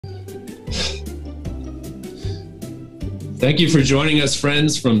Thank you for joining us,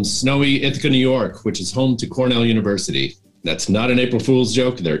 friends, from snowy Ithaca, New York, which is home to Cornell University. That's not an April Fool's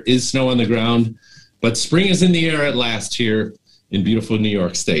joke. There is snow on the ground, but spring is in the air at last here in beautiful New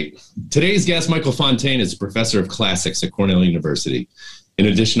York State. Today's guest, Michael Fontaine, is a professor of classics at Cornell University. In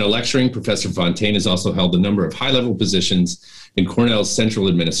addition to lecturing, Professor Fontaine has also held a number of high-level positions in Cornell's central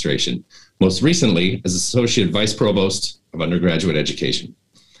administration, most recently as Associate Vice Provost of Undergraduate Education.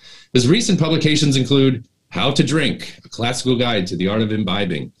 His recent publications include How to Drink, a classical guide to the art of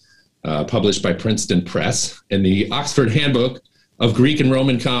imbibing, published by Princeton Press, and the Oxford Handbook of Greek and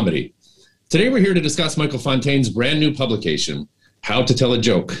Roman Comedy. Today we're here to discuss Michael Fontaine's brand new publication, How to Tell a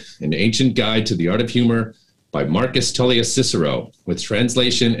Joke, an ancient guide to the art of humor by Marcus Tullius Cicero, with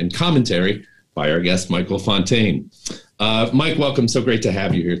translation and commentary by our guest, Michael Fontaine. Mike, welcome. So great to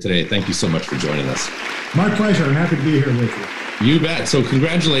have you here today. Thank you so much for joining us. My pleasure. I'm happy to be here with you. You bet. So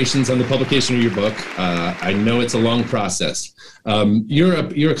congratulations on the publication of your book. I know it's a long process. You're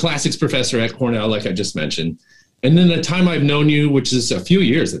a classics professor at Cornell, like I just mentioned. And then the time I've known you, which is a few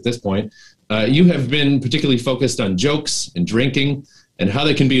years at this point, you have been particularly focused on jokes and drinking and how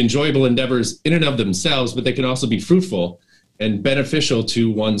they can be enjoyable endeavors in and of themselves, but they can also be fruitful and beneficial to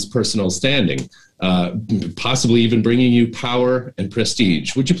one's personal standing, possibly even bringing you power and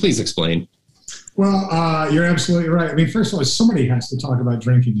prestige. Would you please explain? Well, you're absolutely right. I mean, first of all, somebody has to talk about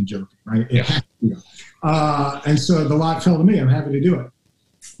drinking and joking, right? And so the lot fell to me. I'm happy to do it.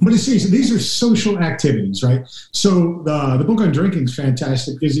 But these are social activities, right? So the book on drinking is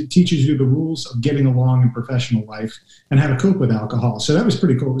fantastic because it teaches you the rules of getting along in professional life and how to cope with alcohol. So that was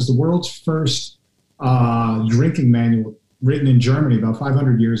pretty cool. It was the world's first drinking manual written in Germany about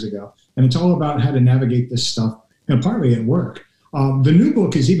 500 years ago. And it's all about how to navigate this stuff, partly at work. The new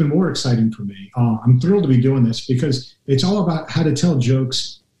book is even more exciting for me. I'm thrilled to be doing this because it's all about how to tell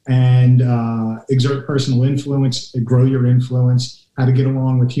jokes and exert personal influence, grow your influence, how to get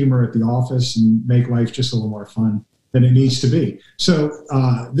along with humor at the office and make life just a little more fun than it needs to be. So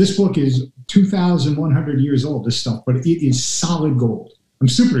this book is 2,100 years old, this stuff, but it is solid gold. I'm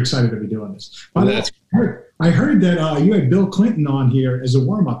super excited to be doing this. I heard that you had Bill Clinton on here as a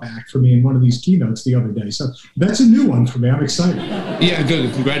warm-up act for me in one of these keynotes the other day. So that's a new one for me. I'm excited. Yeah,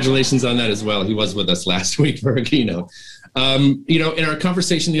 good. Congratulations on that as well. He was with us last week for a keynote. In our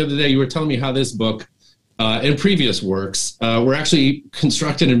conversation the other day, you were telling me how this book and previous works were actually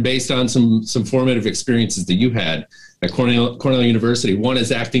constructed and based on some formative experiences that you had at Cornell University. One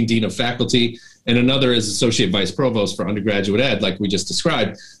as acting dean of faculty, and another as associate vice provost for undergraduate ed, like we just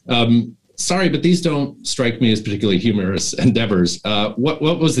described. Sorry, but these don't strike me as particularly humorous endeavors. What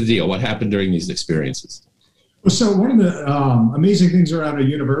was the deal? What happened during these experiences? Well, so one of the amazing things around a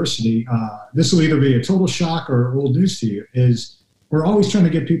university, this will either be a total shock or old news to you, is we're always trying to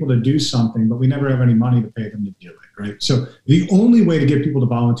get people to do something, but we never have any money to pay them to do it, right? So the only way to get people to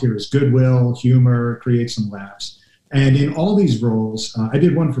volunteer is goodwill, humor, create some laughs. And in all these roles, I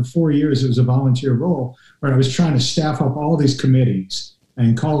did one for 4 years. It was a volunteer role where I was trying to staff up all these committees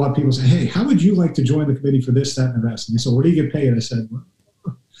and call up people and say, hey, how would you like to join the committee for this, that, and the rest? And they said, what do you get paid? I said, well,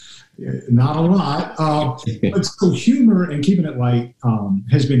 not a lot. But so humor and keeping it light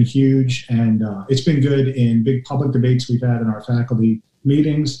has been huge. And it's been good in big public debates we've had in our faculty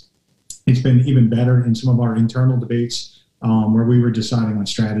meetings. It's been even better in some of our internal debates where we were deciding on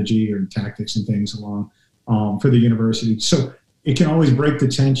strategy or tactics and things along for the university. So it can always break the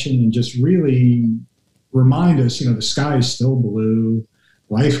tension and just really remind us, the sky is still blue.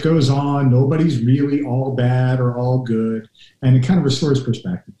 Life goes on. Nobody's really all bad or all good. And it kind of restores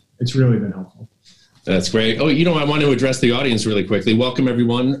perspective. It's really been helpful. That's great. Oh, I want to address the audience really quickly. Welcome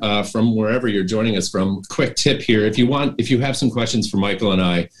everyone from wherever you're joining us from. Quick tip here. If you have some questions for Michael and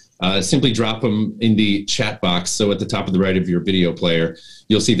I, simply drop them in the chat box. So at the top of the right of your video player,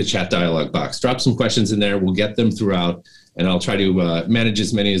 you'll see the chat dialog box. Drop some questions in there. We'll get them throughout, and I'll try to manage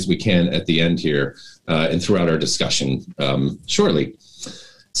as many as we can at the end here and throughout our discussion shortly.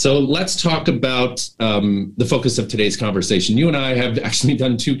 So let's talk about the focus of today's conversation. You and I have actually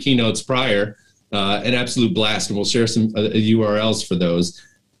done 2 keynotes prior, an absolute blast, and we'll share some URLs for those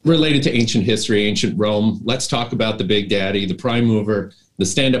related to ancient history, ancient Rome. Let's talk about the big daddy, the prime mover, the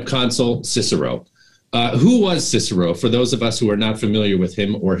stand-up consul, Cicero. Who was Cicero, for those of us who are not familiar with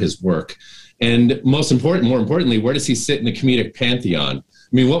him or his work? And more importantly, where does he sit in the comedic pantheon? I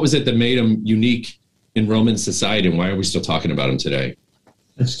mean, what was it that made him unique in Roman society, and why are we still talking about him today?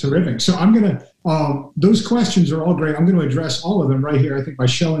 That's terrific. So I'm going to, those questions are all great. I'm going to address all of them right here, I think, by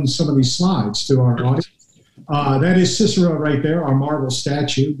showing some of these slides to our audience. That is Cicero right there, our marble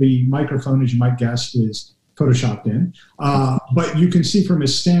statue. The microphone, as you might guess, is photoshopped in. But you can see from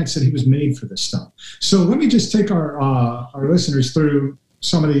his stance that he was made for this stuff. So let me just take our listeners through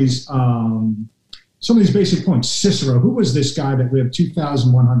some of these basic points. Cicero, who was this guy that lived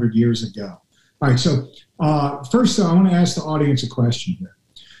 2,100 years ago? All right, so first I want to ask the audience a question here.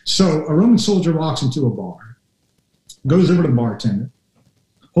 So a Roman soldier walks into a bar, goes over to the bartender,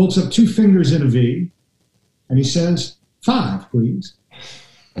 holds up 2 fingers in a V, and he says, 5, please.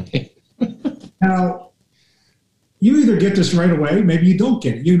 Now, you either get this right away, maybe you don't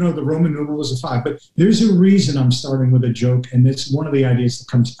get it. You know the Roman numeral is a 5, but there's a reason I'm starting with a joke, and it's one of the ideas that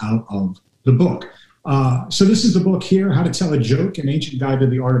comes out of the book. So this is the book here, How to Tell a Joke, an Ancient Guide to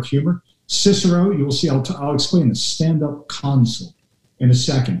the Art of Humor. Cicero, you will see, I'll explain the stand-up consul in a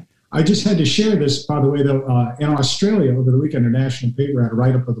second. I just had to share this, by the way, though, in Australia over the weekend, a national paper had a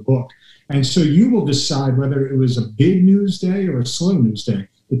write-up of the book. And so you will decide whether it was a big news day or a slow news day.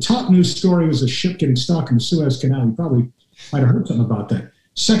 The top news story was a ship getting stuck in the Suez Canal. You probably might have heard something about that.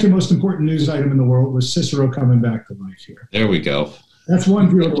 Second most important news item in the world was Cicero coming back to life here. There we go. That's one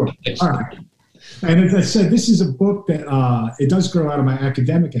view of the world. All right. And as I said, this is a book that it does grow out of my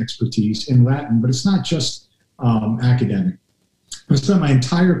academic expertise in Latin, but it's not just academic. I spent my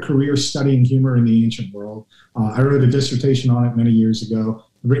entire career studying humor in the ancient world. I wrote a dissertation on it many years ago.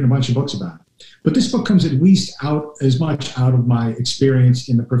 I've written a bunch of books about it. But this book comes at least as much out of my experience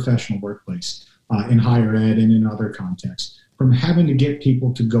in the professional workplace, in higher ed and in other contexts, from having to get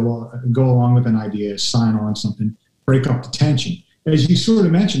people to go along with an idea, sign on something, break up the tension. As you sort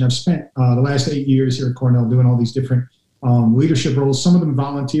of mentioned, I've spent the last 8 years here at Cornell doing all these different leadership roles, some of them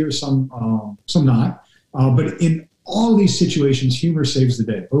volunteer, some not. But in all these situations, humor saves the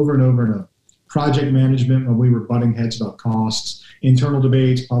day over and over and over. Project management, when we were butting heads about costs, internal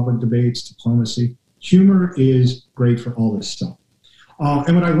debates, public debates, diplomacy. Humor is great for all this stuff.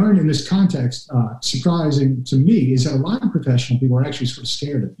 And what I learned in this context, surprising to me, is that a lot of professional people are actually sort of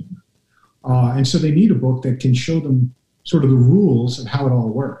scared of humor. And so they need a book that can show them sort of the rules of how it all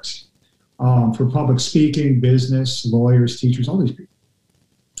works for public speaking, business, lawyers, teachers, all these people.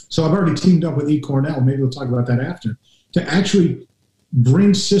 So I've already teamed up with eCornell, maybe we'll talk about that after, to actually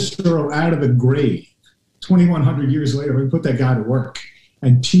bring Cicero out of the grave 2,100 years later. We put that guy to work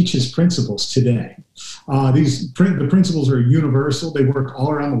and teach his principles today. The principles are universal. They work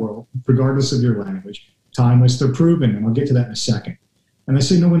all around the world, regardless of your language. Timeless, they're proven, and I'll get to that in a second. And I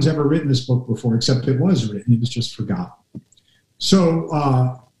say no one's ever written this book before, except it was written. It was just forgotten. So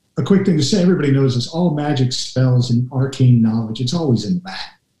a quick thing to say, everybody knows this, all magic spells and arcane knowledge, it's always in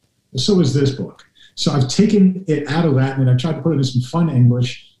Latin. So is this book. So I've taken it out of Latin and I've tried to put it in some fun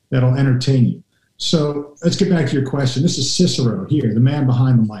English that'll entertain you. So let's get back to your question. This is Cicero here, the man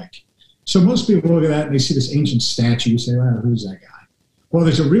behind the mic. So most people look at that and they see this ancient statue, say, oh, who's that guy? Well,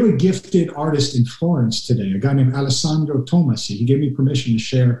 there's a really gifted artist in Florence today, a guy named Alessandro Tomasi. He gave me permission to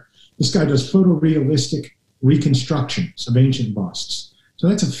share. This guy does photorealistic reconstructions of ancient busts. So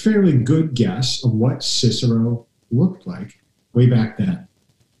that's a fairly good guess of what Cicero looked like way back then.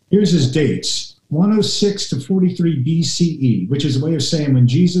 Here's his dates, 106 to 43 BCE, which is a way of saying when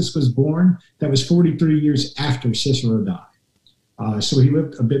Jesus was born, that was 43 years after Cicero died. So he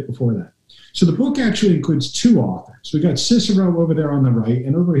lived a bit before that. So the book actually includes 2 authors. We got Cicero over there on the right,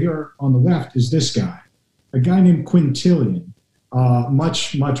 and over here on the left is this guy, a guy named Quintilian,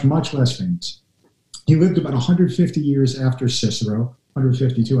 much less famous. He lived about 150 years after Cicero,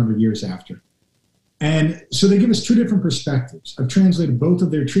 150, 200 years after. And so they give us 2 different perspectives. I've translated both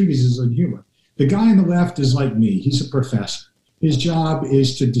of their treatises on humor. The guy on the left is like me. He's a professor. His job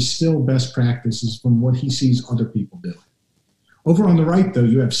is to distill best practices from what he sees other people doing. Over on the right, though,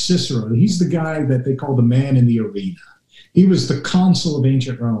 you have Cicero. He's the guy that they call the man in the arena. He was the consul of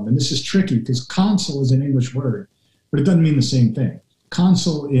ancient Rome. And this is tricky because consul is an English word, but it doesn't mean the same thing.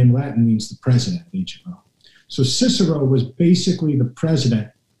 Consul in Latin means the president of ancient Rome. So Cicero was basically the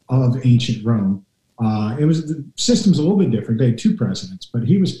president of ancient Rome. The system's a little bit different. They had 2 presidents, but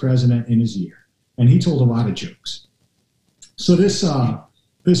he was president in his year, and he told a lot of jokes. So this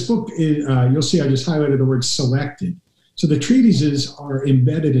book, you'll see I just highlighted the word selected. So the treatises are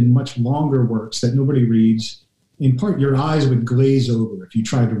embedded in much longer works that nobody reads. In part, your eyes would glaze over if you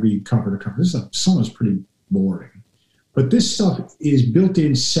tried to read cover to cover. Some is pretty boring. But this stuff is built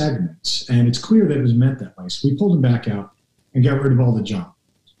in segments, and it's clear that it was meant that way. So we pulled them back out and got rid of all the junk.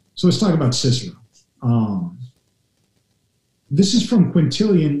 So let's talk about Cicero. This is from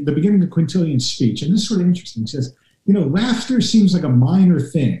Quintilian, the beginning of Quintilian's speech, and this is sort of interesting. He says, laughter seems like a minor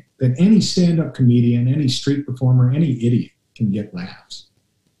thing, that any stand-up comedian, any street performer, any idiot can get laughs.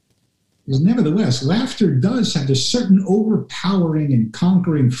 Because nevertheless, laughter does have this certain overpowering and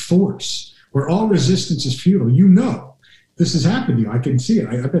conquering force where all resistance is futile. You know this has happened to you. I can see it.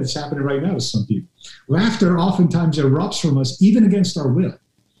 I bet it's happening right now to some people. Laughter oftentimes erupts from us, even against our will.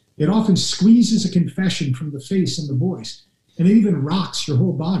 It often squeezes a confession from the face and the voice, and it even rocks your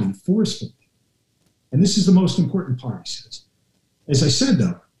whole body forcefully. And this is the most important part, he says. As I said,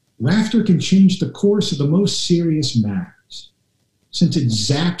 though, laughter can change the course of the most serious matters, since it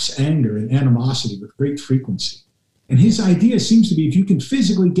zaps anger and animosity with great frequency. And his idea seems to be if you can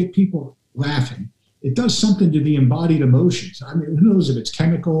physically get people laughing, it does something to the embodied emotions. I mean, who knows if it's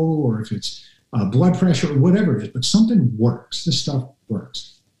chemical or if it's blood pressure or whatever it is, but something works. This stuff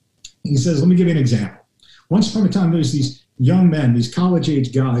works. He says, let me give you an example. Once upon a time, there's these young men, these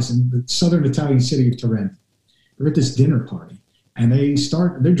college-age guys in the southern Italian city of Taranto. They're at this dinner party, and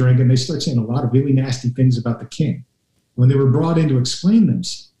they're drinking, they start saying a lot of really nasty things about the king. When they were brought in to explain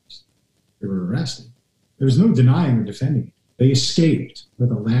themselves, they were arrested. There was no denying or defending it. They escaped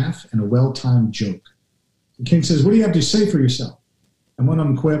with a laugh and a well-timed joke. The king says, what do you have to say for yourself? And one of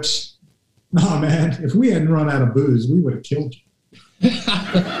them quips, nah, man, if we hadn't run out of booze, we would have killed you.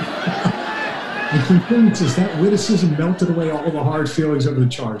 The conclusion says that witticism melted away all the hard feelings over the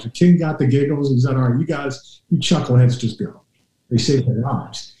charge. The king got the giggles. He said, all right, you guys, you chuckleheads, just go. They saved their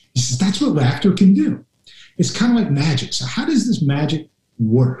lives. He says, that's what laughter can do. It's kind of like magic. So how does this magic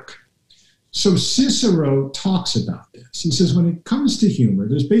work? So Cicero talks about this. He says, when it comes to humor,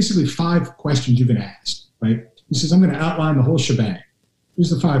 there's basically 5 questions you can ask, right? He says, I'm going to outline the whole shebang. Here's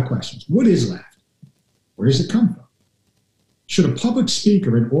the 5 questions. What is laughter? Where does it come from? Should a public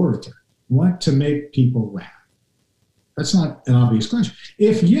speaker, an orator, want to make people laugh? That's not an obvious question.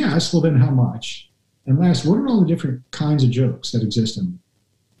 If yes, well, then how much? And last, what are all the different kinds of jokes that exist in them?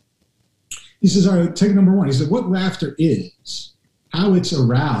 He says, all right, take number 1. He said, what laughter is, how it's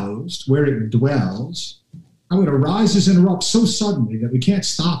aroused, where it dwells, how it arises and erupts so suddenly that we can't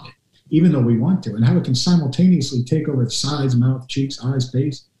stop it, even though we want to, and how it can simultaneously take over the sides, mouth, cheeks, eyes,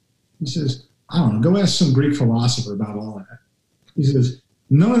 face. He says, I don't know, go ask some Greek philosopher about all of that. He says,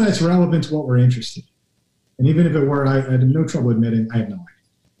 none of that's relevant to what we're interested in. And even if it were, I had no trouble admitting I have no idea.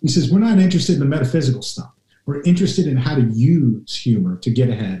 He says, we're not interested in the metaphysical stuff. We're interested in how to use humor to get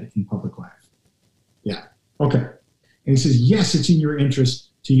ahead in public life. Yeah, okay. And he says, yes, it's in your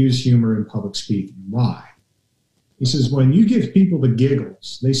interest to use humor in public speaking. Why? He says, when you give people the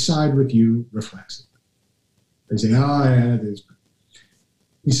giggles, they side with you reflexively. They say, oh, yeah, it is.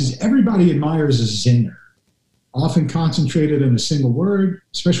 He says, everybody admires a zinger, often concentrated in a single word,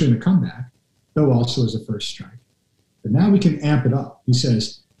 especially in a comeback, though also as a first strike. But now we can amp it up. He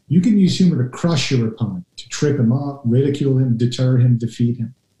says, you can use humor to crush your opponent, to trip him up, ridicule him, deter him, defeat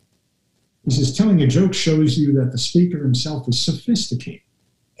him. He says, telling a joke shows you that the speaker himself is sophisticated,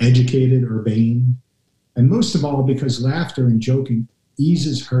 educated, urbane, and most of all because laughter and joking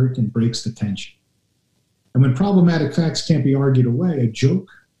eases hurt and breaks the tension. And when problematic facts can't be argued away, a joke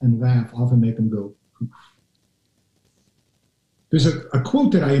and laugh often make them go poof. There's a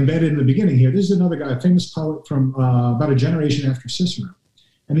quote that I embedded in the beginning here. This is another guy, a famous poet from about a generation after Cicero.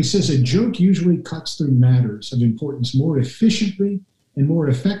 And he says, a joke usually cuts through matters of importance more efficiently and more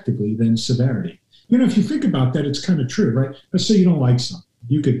effectively than severity. You know, if you think about that, it's kind of true, right? Let's say you don't like something.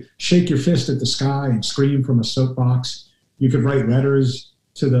 You could shake your fist at the sky and scream from a soapbox. You could write letters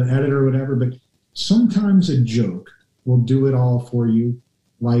to the editor or whatever, but sometimes a joke will do it all for you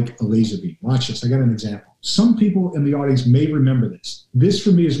like a laser beam. Watch this. I got an example. Some people in the audience may remember this. This,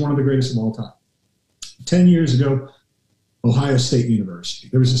 for me, is one of the greatest of all time. 10 years ago, Ohio State University.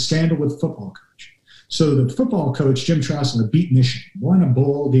 There was a scandal with the football coach. So the football coach, Jim Tressel, beat Michigan, won a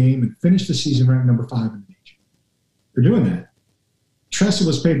bowl game, and finished the season ranked number 5 in the nation. For doing that, Tressel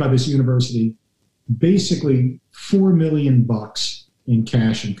was paid by this university basically $4 million in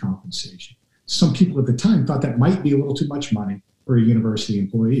cash and compensation. Some people at the time thought that might be a little too much money for a university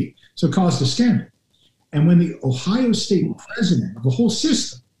employee. So it caused a scandal. And when the Ohio State president of the whole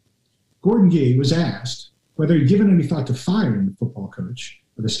system, Gordon Gee, was asked whether he'd given any thought to firing the football coach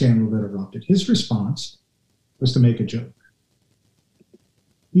for the scandal that erupted, his response was to make a joke.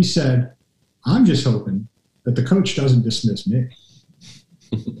 He said, I'm just hoping that the coach doesn't dismiss me.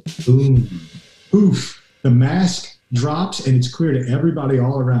 Boom. Poof. The mask drops, and it's clear to everybody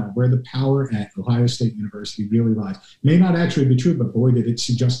all around where the power at Ohio State University really lies. May not actually be true, but boy, did it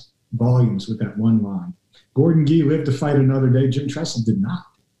suggest volumes with that one line. Gordon Gee lived to fight another day. Jim Tressel did not,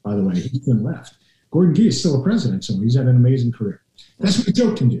 by the way. He's been left. Gordon Gee is still a president, so he's had an amazing career. That's what a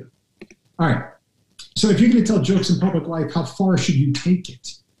joke can do. All right. So if you're going to tell jokes in public life, how far should you take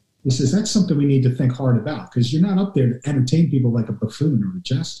it? He says that's something we need to think hard about because you're not up there to entertain people like a buffoon or a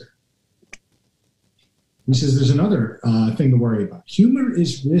jester. He says there's another thing to worry about. Humor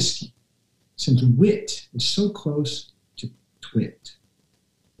is risky since wit is so close to twit.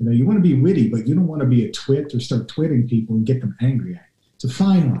 You want to be witty, but you don't want to be a twit or start twitting people and get them angry at you. It's a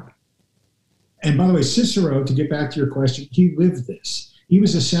fine line. And by the way, Cicero, to get back to your question, he lived this. He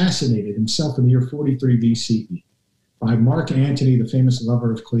was assassinated himself in the year 43 BCE by Mark Antony, the famous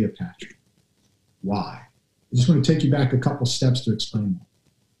lover of Cleopatra. Why? I just want to take you back a couple steps to explain that.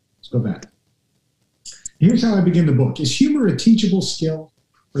 Let's go back. Here's how I begin the book. Is humor a teachable skill,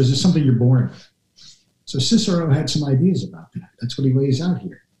 or is it something you're born with? So Cicero had some ideas about that. That's what he lays out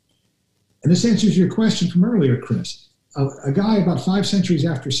here. And this answers your question from earlier, Chris. A guy about 5 centuries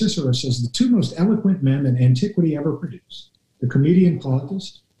after Cicero says the two most eloquent men that antiquity ever produced, the comedian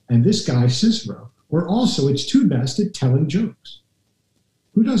Plautus and this guy Cicero, were also its two best at telling jokes.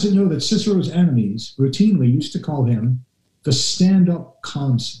 Who doesn't know that Cicero's enemies routinely used to call him the stand-up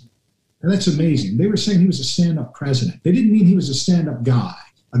consul? And that's amazing. They were saying he was a stand-up president. They didn't mean he was a stand-up guy,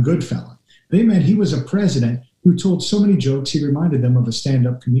 a good fella. They meant he was a president who told so many jokes he reminded them of a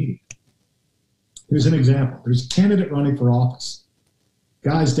stand-up comedian. Here's an example. There's a candidate running for office.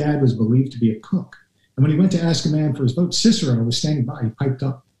 Guy's dad was believed to be a cook. And when he went to ask a man for his vote, Cicero was standing by. He piped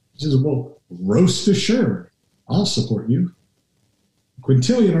up. He says, well, roast assured, I'll support you.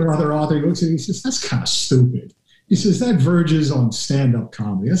 Quintilian, or other author, he looks at it, he says, that's kind of stupid. He says, that verges on stand-up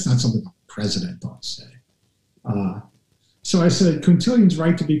comedy. That's not something the president ought to say. So I said, Quintilian's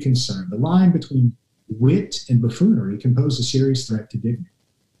right to be concerned. The line between wit and buffoonery can pose a serious threat to dignity.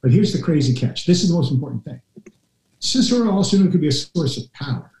 But here's the crazy catch. This is the most important thing. Cicero also knew it could be a source of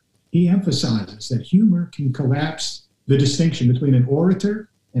power. He emphasizes that humor can collapse the distinction between an orator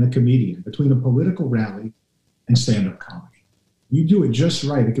and a comedian, between a political rally and stand-up comedy. You do it just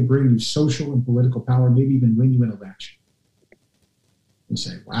right, it can bring you social and political power, maybe even win you an election. You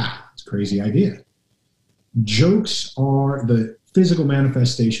say, wow, that's a crazy idea. Jokes are the physical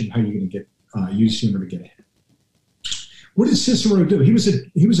manifestation of how you're going to get use humor to get ahead. What did Cicero do? He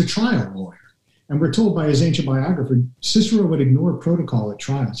was a trial lawyer. And we're told by his ancient biographer, Cicero would ignore protocol at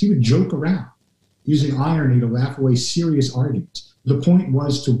trials. He would joke around, using irony to laugh away serious arguments. The point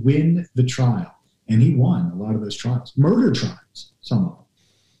was to win the trial. And he won a lot of those trials. Murder trials, some of them.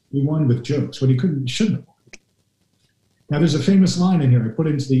 He won with jokes, what he shouldn't have won. Now, there's a famous line in here I put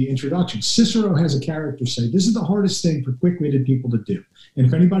into the introduction. Cicero has a character say, this is the hardest thing for quick-witted people to do. And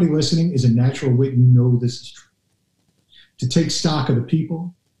if anybody listening is a natural wit, you know this is true. To take stock of the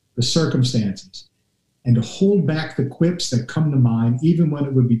people, the circumstances, and to hold back the quips that come to mind, even when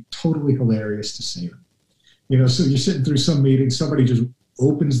it would be totally hilarious to say them. So you're sitting through some meeting, somebody just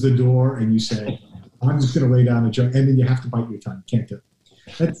opens the door, and you say, I'm just going to lay down a joke, and then you have to bite your tongue. You can't do it.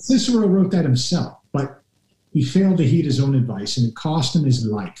 But Cicero wrote that himself, but he failed to heed his own advice, and it cost him his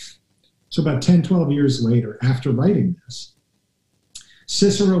life. So about 10, 12 years later, after writing this,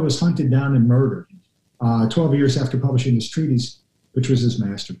 Cicero was hunted down and murdered 12 years after publishing his treatise, which was his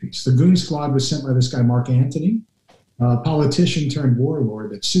masterpiece. The goon squad was sent by this guy, Mark Antony, a politician turned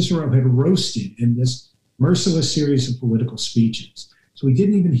warlord that Cicero had roasted in this merciless series of political speeches. So he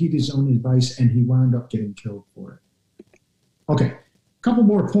didn't even heed his own advice, and he wound up getting killed for it. Okay, a couple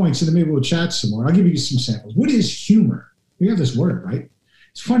more points, and then maybe we'll chat some more. I'll give you some samples. What is humor? We have this word, right?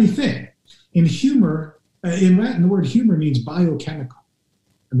 It's a funny thing. In humor, in Latin, the word humor means biochemical.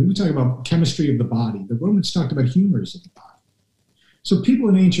 I mean, we talk about chemistry of the body. The Romans talked about humors of the body. So people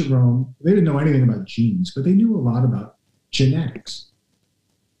in ancient Rome, they didn't know anything about genes, but they knew a lot about genetics.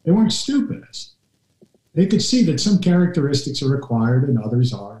 They weren't stupid. They could see that some characteristics are acquired and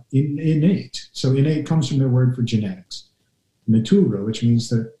others are innate. So innate comes from their word for genetics, natura, which means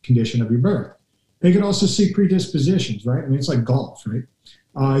the condition of your birth. They could also see predispositions, right? I mean, it's like golf, right?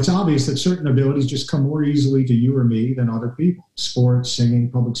 It's obvious that certain abilities just come more easily to you or me than other people. Sports, singing,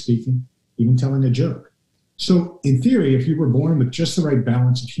 public speaking, even telling a joke. So in theory, if you were born with just the right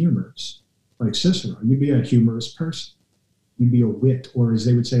balance of humors, like Cicero, you'd be a humorous person. You'd be a wit, or as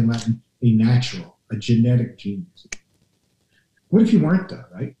they would say in Latin, a natural, a genetic genius. What if you weren't though,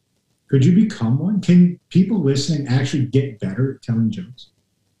 right? Could you become one? Can people listening actually get better at telling jokes?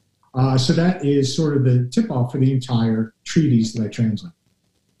 So that is sort of the tip-off for the entire treatise that I translate.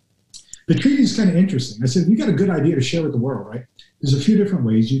 The treatise is kind of interesting. I said, if you got a good idea to share with the world, right? There's a few different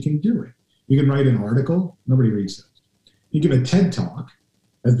ways you can do it. You can write an article. Nobody reads those. You give a TED Talk.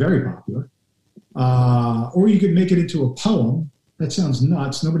 That's very popular. Or you could make it into a poem. That sounds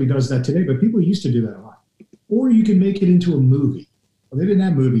nuts. Nobody does that today, but people used to do that a lot. Or you can make it into a movie. Well, they didn't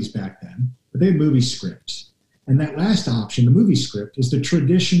have movies back then, but they had movie scripts. And that last option, the movie script, is the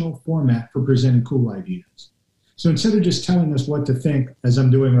traditional format for presenting cool ideas. So instead of just telling us what to think, as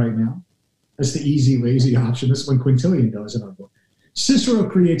I'm doing right now, that's the easy, lazy option. This is what Quintilian does in our book. Cicero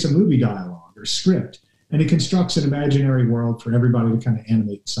creates a movie dialogue or script, and he constructs an imaginary world for everybody to kind of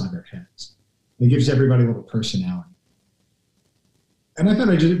animate inside their heads. He gives everybody a little personality. And I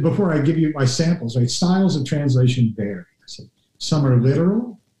thought before I give you my samples, right, styles of translation vary. I said, some are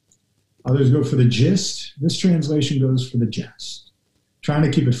literal, others go for the gist. This translation goes for the jest, trying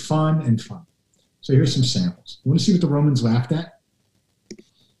to keep it fun and fun. So here's some samples. You want to see what the Romans laughed at?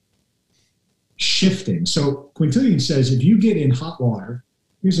 Shifting. So Quintilian says, if you get in hot water,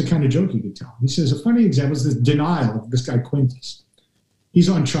 here's the kind of joke you could tell. He says, a funny example is this denial of this guy Quintus. He's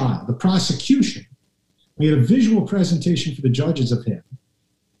on trial. The prosecution made a visual presentation for the judges of him.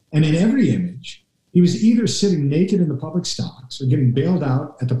 And in every image, he was either sitting naked in the public stocks or getting bailed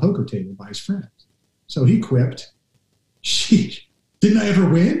out at the poker table by his friends. So he quipped, sheesh, didn't I ever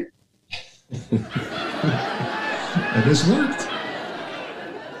win? And this worked.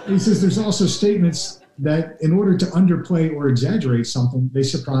 He says there's also statements that in order to underplay or exaggerate something, they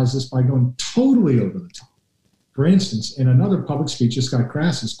surprise us by going totally over the top. For instance, in another public speech, this guy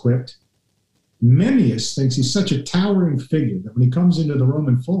Crassus quipped, Memmius thinks he's such a towering figure that when he comes into the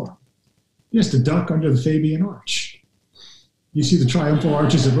Roman Forum, he has to duck under the Fabian Arch. You see the triumphal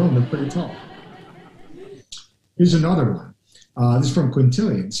arches of Rome, they're pretty tall. Here's another one. This is from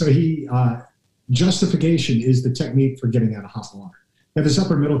Quintilian. So justification is the technique for getting out of hot water. You have this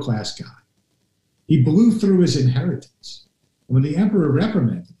upper middle class guy. He blew through his inheritance. And when the emperor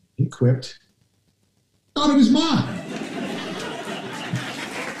reprimanded him, he quipped, thought it was mine.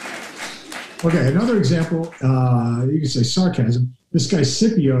 Okay, another example, you can say sarcasm. This guy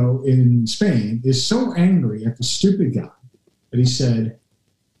Scipio in Spain is so angry at the stupid guy that he said,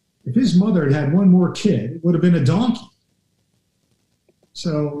 if his mother had had one more kid, it would have been a donkey.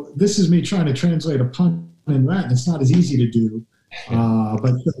 So this is me trying to translate a pun in Latin. It's not as easy to do.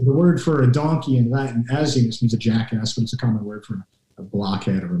 But the word for a donkey in Latin, asinus, means a jackass, but it's a common word for a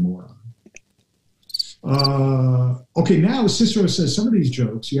blockhead or a moron. Okay, now Cicero says some of these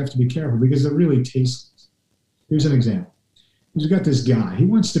jokes you have to be careful because they're really tasteless. Here's an example. He's got this guy. He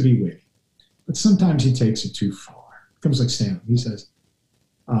wants to be witty, but sometimes he takes it too far. It comes like Stanley. He says,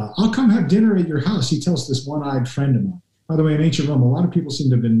 I'll come have dinner at your house. He tells this one-eyed friend of mine. By the way, in ancient Rome, a lot of people seem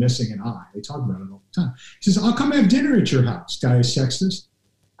to have been missing an eye. They talk about it all the time. He says, I'll come have dinner at your house, Gaius Sextus.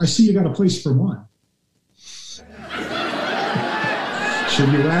 I see you got a place for one. Should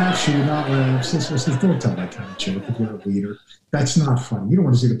you laugh? Should you not laugh? Cicero says, don't tell that kind of joke if you're a leader. That's not funny. You don't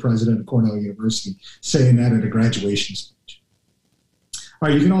want to see the president of Cornell University saying that at a graduation speech. All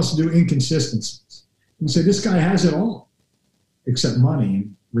right, you can also do inconsistencies. You can say, this guy has it all, except money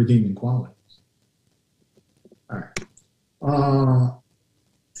and redeeming qualities. All right.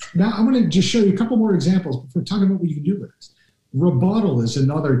 Now, I'm going to just show you a couple more examples before talking about what you can do with this. Rebuttal is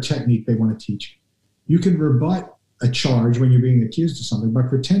another technique they want to teach you. You can rebut a charge when you're being accused of something by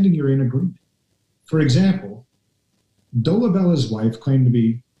pretending you're in agreement. For example, Dolabella's wife claimed to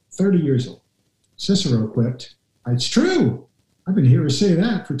be 30 years old. Cicero quipped, it's true. I've been hearing her say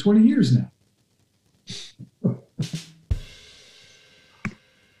that for 20 years now.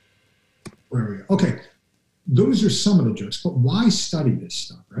 Where are we? Okay. Those are some of the jokes, but why study this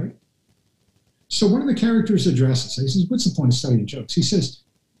stuff, right? So one of the characters addresses it. He says, what's the point of studying jokes? He says,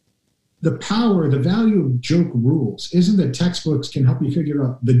 the power, the value of joke rules isn't that textbooks can help you figure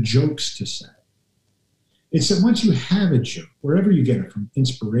out the jokes to say. It's that once you have a joke, wherever you get it from,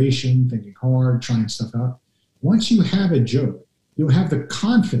 inspiration, thinking hard, trying stuff out, once you have a joke, you'll have the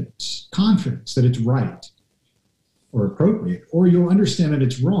confidence that it's right or appropriate, or you'll understand that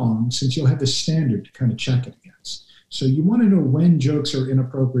it's wrong since you'll have the standard to kind of check it against. So you want to know when jokes are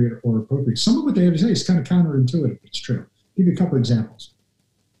inappropriate or appropriate. Some of what they have to say is kind of counterintuitive, but it's true. I'll give you a couple examples.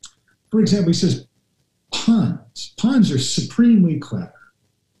 For example, he says, puns. Puns are supremely clever.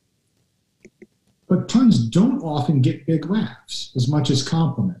 But puns don't often get big laughs as much as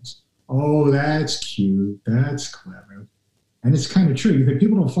compliments. Oh, that's cute. That's clever. And it's kind of true. You think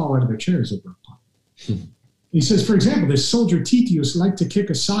people don't fall out of their chairs over a pun. He says, for example, this soldier Titius liked to kick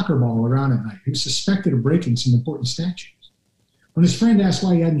a soccer ball around at night. He was suspected of breaking some important statues. When his friend asked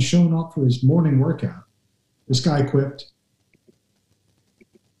why he hadn't shown up for his morning workout, this guy quipped,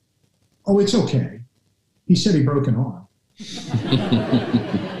 oh, it's okay. He said he broke an arm.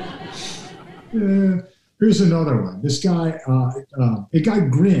 Here's another one. This guy, a guy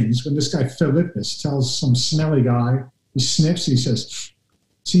grins when this guy Philippus tells some smelly guy, he sniffs, he says,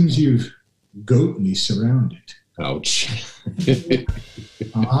 seems you've goat me surrounded. Ouch.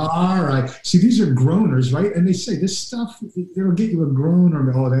 All right. See, these are groaners, right? And they say this stuff, it'll get you a groan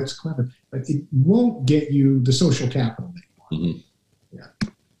or, oh, that's clever. But it won't get you the social capital that you want. Mm-hmm. Yeah.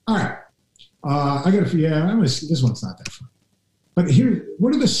 All right. I got to, this one's not that fun. But here,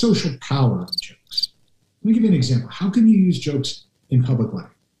 what are the social power of jokes? Let me give you an example. How can you use jokes in public life?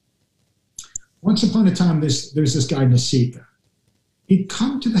 Once upon a time, there's this guy, Nasica. He'd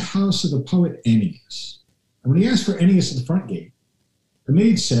come to the house of the poet Ennius. And when he asked for Ennius at the front gate, the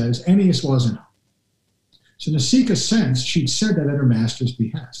maid says Ennius wasn't home. So Nasica sensed she'd said that at her master's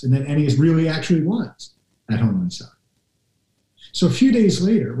behest, and that Ennius really actually was at home inside. So a few days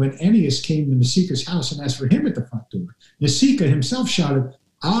later, when Ennius came to Nasica's house and asked for him at the front door, Nasica himself shouted,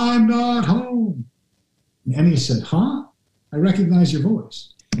 "I'm not home." And Ennius said, "Huh? I recognize your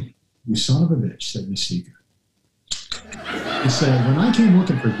voice." "You son of a bitch," said Nasica. He said, "When I came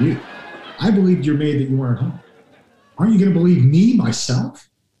looking for you, I believed your maid that you weren't home. Aren't you going to believe me, myself?"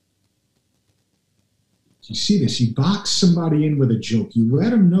 You see this, you box somebody in with a joke. You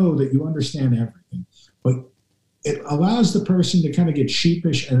let them know that you understand everything, but it allows the person to kind of get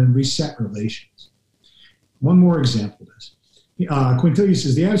sheepish and then reset relations. One more example of this. Quintilius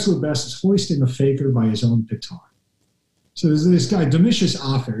says, the absolute best is hoisting a faker by his own petard. So there's this guy, Domitius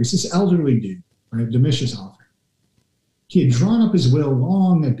Afer. He's this elderly dude, right? Domitius Afer. He had drawn up his will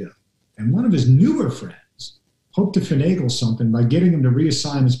long ago, and one of his newer friends hoped to finagle something by getting him to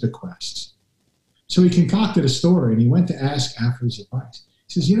reassign his bequests. So he concocted a story, and he went to ask Afer's advice.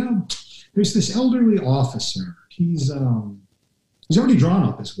 He says, there's this elderly officer. He's already drawn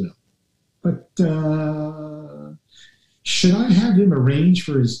up his will. But should I have him arrange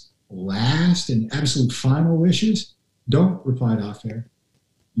for his last and absolute final wishes? Don't, replied Afer.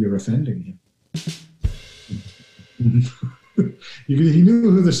 You're offending him. He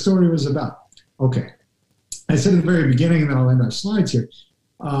knew who the story was about. Okay. I said at the very beginning, and then I'll end our slides here.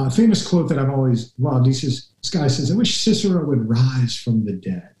 A famous quote that I've always loved. This guy says, I wish Cicero would rise from the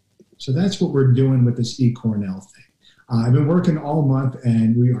dead. So that's what we're doing with this eCornell thing. I've been working all month,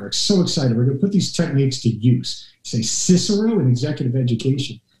 and we are so excited. We're going to put these techniques to use. Say Cicero in executive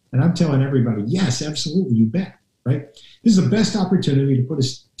education. And I'm telling everybody, yes, absolutely, you bet, right? This is the best opportunity to put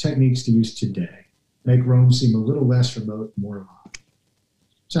his techniques to use today. Make Rome seem a little less remote, more alive.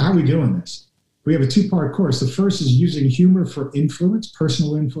 So how are we doing this? We have a two-part course. The first is using humor for influence,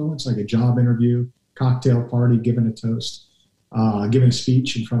 personal influence, like a job interview, cocktail party, giving a toast, giving a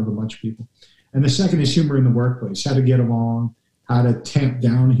speech in front of a bunch of people. And the second is humor in the workplace, how to get along, how to tamp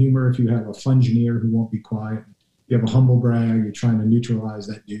down humor if you have a fungineer who won't be quiet. You have a humble brag, you're trying to neutralize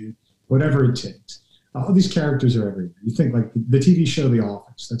that dude, whatever it takes. All these characters are everywhere. You think like the TV show The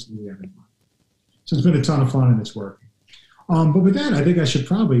Office, that's what we have in mind. So it's been a ton of fun and it's working. But with that, I think I should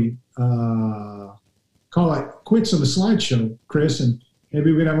probably call it quits on the slideshow, Chris, and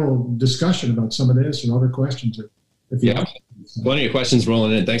maybe we can have a little discussion about some of this or other questions. Yeah, plenty of questions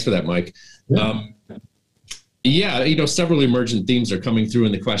rolling in. Thanks for that, Mike. Yeah. Several emergent themes are coming through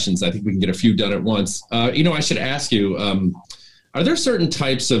in the questions. I think we can get a few done at once. I should ask you, are there certain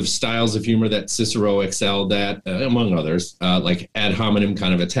types of styles of humor that Cicero excelled at, among others, like ad hominem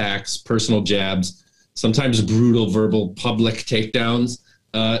kind of attacks, personal jabs, sometimes brutal verbal public takedowns,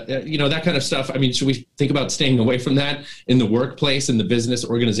 that kind of stuff? I mean, should we think about staying away from that in the workplace, in the business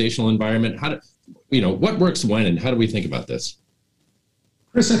organizational environment? What works when, and how do we think about this?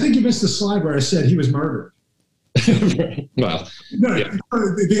 Chris, I think you missed the slide where I said he was murdered. Well, no, yeah.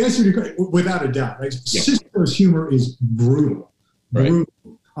 The answer to your question, without a doubt, right? Yeah. Cicero's humor is brutal. Right.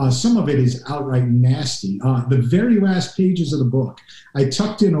 Brutal. Some of it is outright nasty. The very last pages of the book, I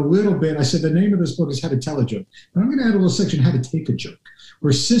tucked in a little bit. I said the name of this book is How to Tell a Joke. But I'm going to add a little section, How to Take a Joke,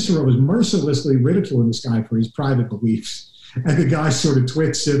 where Cicero was mercilessly ridiculing this guy for his private beliefs. And the guy sort of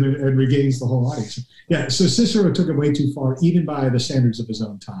twits and regains the whole audience. Yeah, so Cicero took it way too far, even by the standards of his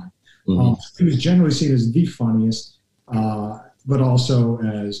own time. Mm-hmm. He was generally seen as the funniest, but also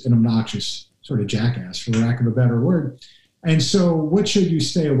as an obnoxious sort of jackass, for lack of a better word. And so what should you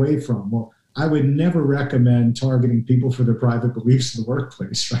stay away from? Well, I would never recommend targeting people for their private beliefs in the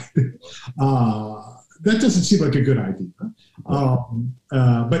workplace, right? That doesn't seem like a good idea.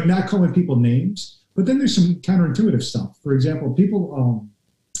 But not calling people names. But then there's some counterintuitive stuff. For example, people,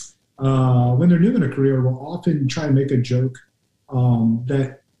 when they're new in a career, will often try and make a joke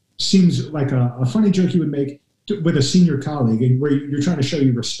that seems like a funny joke you would make with a senior colleague, where you're trying to show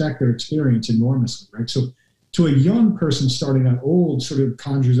you respect their experience enormously, right? So to a young person starting out, old sort of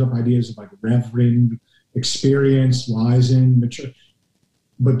conjures up ideas of like reverend, experienced, wizened, mature.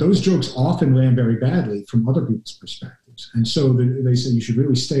 But those jokes often land very badly from other people's perspectives. And so they say you should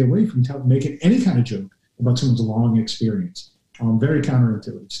really stay away from making any kind of joke about someone's long experience. Very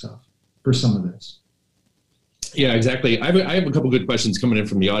counterintuitive stuff for some of this. Yeah, exactly. I have a couple good questions coming in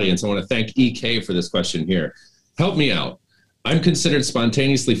from the audience. I want to thank EK for this question here. Help me out. I'm considered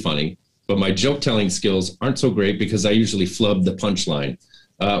spontaneously funny, but my joke telling skills aren't so great because I usually flub the punchline.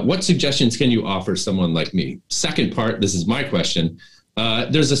 What suggestions can you offer someone like me? Second part, this is my question.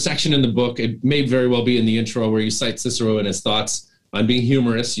 There's a section in the book, it may very well be in the intro, where you cite Cicero and his thoughts on being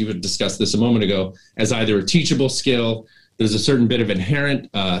humorous. You had discussed this a moment ago as either a teachable skill. There's a certain bit of inherent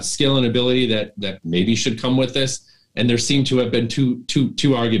skill and ability that maybe should come with this. And there seem to have been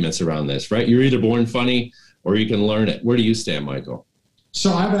two arguments around this, right? You're either born funny or you can learn it. Where do you stand, Michael?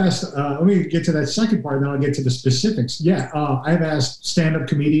 So I've asked, let me get to that second part, and then I'll get to the specifics. Yeah, I've asked stand-up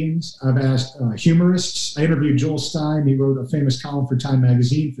comedians. I've asked humorists. I interviewed Joel Stein. He wrote a famous column for Time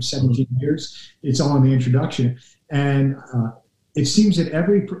Magazine for 17 years. It's all in the introduction. And it seems that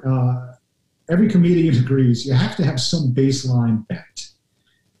every comedian agrees you have to have some baseline bet.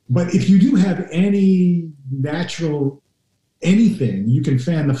 But if you do have any natural anything, you can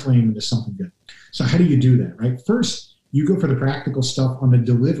fan the flame into something good. So how do you do that, right? First, you go for the practical stuff on the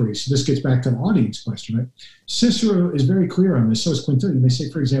delivery. So this gets back to the audience question, right? Cicero is very clear on this. So is Quintilian. They say,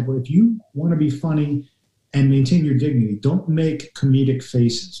 for example, if you want to be funny and maintain your dignity, don't make comedic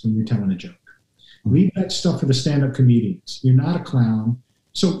faces when you're telling a joke. Leave that stuff for the stand-up comedians. You're not a clown.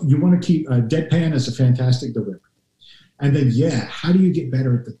 So you want to keep deadpan as a fantastic delivery. And then, how do you get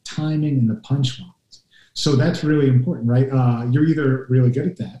better at the timing and the punchlines? So that's really important, right? You're either really good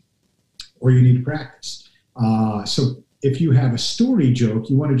at that or you need to practice. So if you have a story joke,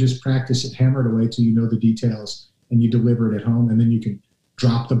 you want to just practice it, hammer it away till you know the details and you deliver it at home, and then you can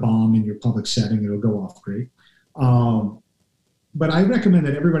drop the bomb in your public setting. It'll go off great. But I recommend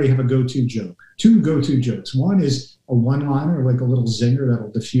that everybody have a go-to joke, 2 go-to jokes. One is a one-liner, like a little zinger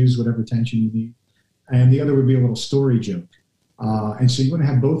that'll diffuse whatever tension you need. And the other would be a little story joke. And so you want to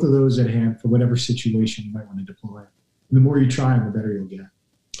have both of those at hand for whatever situation you might want to deploy. And the more you try them, the better you'll get.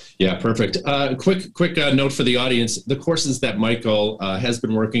 Yeah, perfect. Quick note for the audience. The courses that Michael has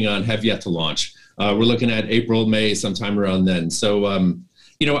been working on have yet to launch. We're looking at April, May, sometime around then. So,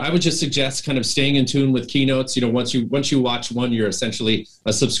 I would just suggest kind of staying in tune with keynotes. Once you watch one, you're essentially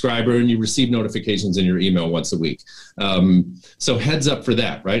a subscriber and you receive notifications in your email once a week. So heads up for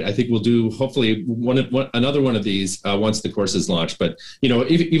that, right? I think we'll do hopefully another one of these once the course is launched. But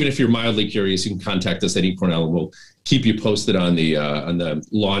even if you're mildly curious, you can contact us at eCornell and we'll keep you posted on the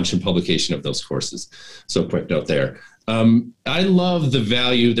launch and publication of those courses. So quick note there. I love the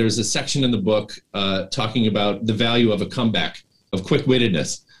value. There's a section in the book talking about the value of a comeback, of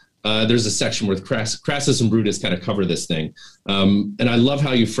quick-wittedness. There's a section where Crassus and Brutus kind of cover this thing. And I love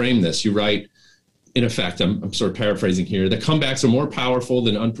how you frame this. You write, in effect, I'm sort of paraphrasing here, the comebacks are more powerful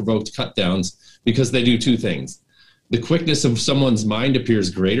than unprovoked cut-downs because they do 2 things. The quickness of someone's mind appears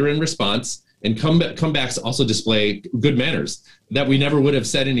greater in response, and comebacks also display good manners, that we never would have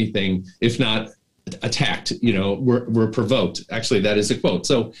said anything if not attacked, we're provoked. Actually, that is a quote.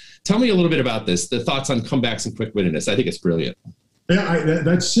 So tell me a little bit about this, the thoughts on comebacks and quick-wittedness. I think it's brilliant. Yeah,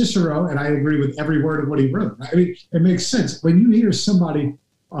 that's Cicero, and I agree with every word of what he wrote. I mean, it makes sense. When you hear somebody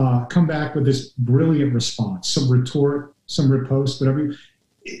come back with this brilliant response, some retort, some riposte, whatever,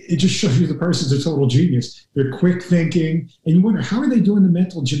 it just shows you the person's a total genius. They're quick thinking, and you wonder, how are they doing the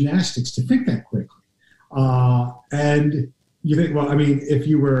mental gymnastics to think that quickly? And you think, well, I mean, if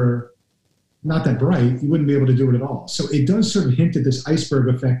you were not that bright, you wouldn't be able to do it at all. So it does sort of hint at this iceberg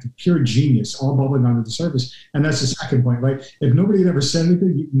effect of pure genius all bubbling onto the surface. And that's the second point, right? If nobody had ever said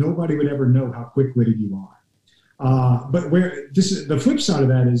anything, nobody would ever know how quick-witted you are. But the flip side of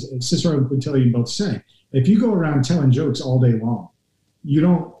that is, Cicero and Quintilian both say, if you go around telling jokes all day long,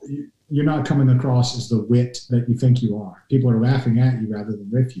 you're not coming across as the wit that you think you are. People are laughing at you rather than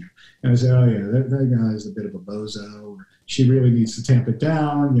with you. And I say, oh yeah, that guy is a bit of a bozo. Or she really needs to tamp it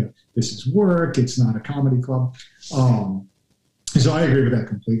down. This is work. It's not a comedy club. So I agree with that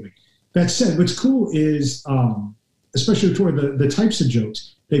completely. That said, what's cool is, especially toward the types of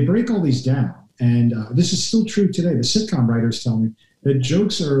jokes, they break all these down. And this is still true today. The sitcom writers tell me that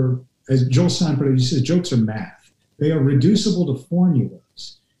jokes are, as Joel Stein put it, he says jokes are math. They are reducible to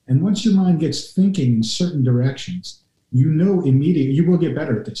formulas. And once your mind gets thinking in certain directions, immediately, you will get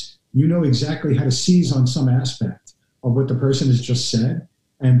better at this. You know exactly how to seize on some aspect of what the person has just said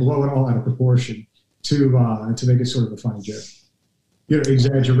and blow it all out of proportion to make it sort of a funny joke.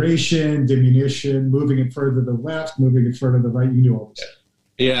 Exaggeration, diminution, moving it further to the left, moving it further to the right. You can do all this.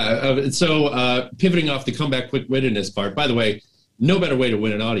 Yeah. So pivoting off the comeback quick-wittedness part, by the way, no better way to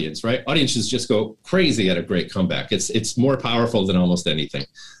win an audience, right? Audiences just go crazy at a great comeback. It's more powerful than almost anything.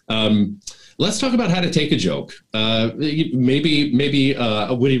 Let's talk about how to take a joke. Maybe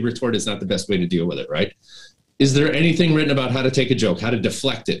a witty retort is not the best way to deal with it, right? Is there anything written about how to take a joke, how to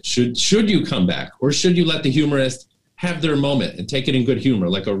deflect it? Should you come back, or should you let the humorist have their moment and take it in good humor,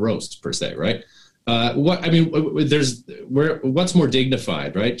 like a roast per se, right? What's more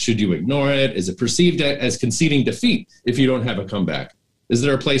dignified, right? Should you ignore it? Is it perceived as conceding defeat if you don't have a comeback? Is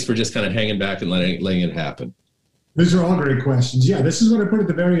there a place for just kind of hanging back and letting it happen? These are all great questions. Yeah, this is what I put at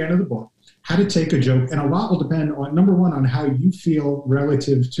the very end of the book, how to take a joke. And a lot will depend on, number one, on how you feel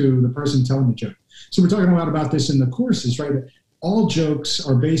relative to the person telling the joke. So we're talking a lot about this in the courses, right? All jokes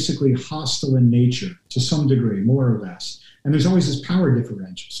are basically hostile in nature to some degree, more or less. And there's always this power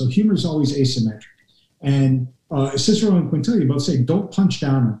differential. So humor is always asymmetric. And Cicero and Quintilian both say, don't punch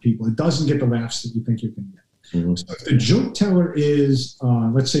down on people. It doesn't get the laughs that you think you can get. Mm-hmm. So if the joke teller is,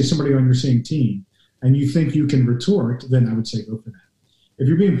 let's say, somebody on your same team, and you think you can retort, then I would say go for that. If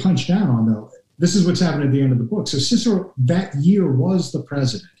you're being punched down on, though, this is what's happening at the end of the book. So Cicero, that year, was the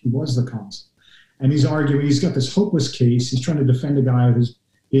president. He was the consul. And he's arguing, he's got this hopeless case. He's trying to defend a guy who's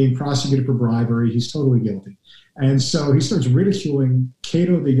being prosecuted for bribery. He's totally guilty. And so he starts ridiculing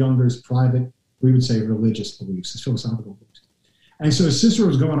Cato the Younger's private, we would say, religious beliefs, his philosophical beliefs. And so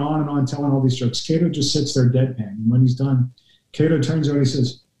Cicero's going on and on telling all these jokes. Cato just sits there deadpan. And when he's done, Cato turns around and he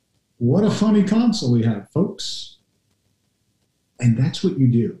says, what a funny consul we have, folks. And that's what you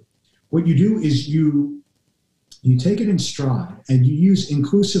do. What you do is you take it in stride and you use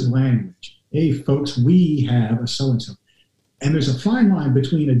inclusive language. Hey, folks, we have a so-and-so. And there's a fine line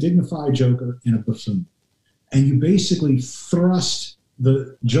between a dignified joker and a buffoon. And you basically thrust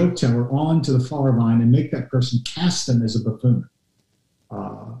the joke teller onto the far line and make that person cast them as a buffoon.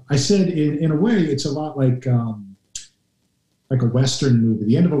 I said, in a way, it's a lot like a Western movie,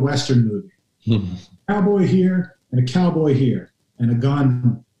 the end of a Western movie. Mm-hmm. Cowboy here and a cowboy here and a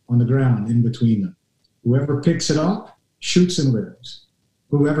gun on the ground in between them. Whoever picks it up shoots and lives.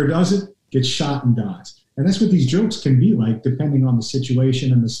 Whoever doesn't gets shot and dies. And that's what these jokes can be like, depending on the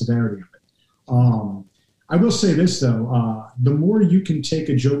situation and the severity of it. I will say this, though. The more you can take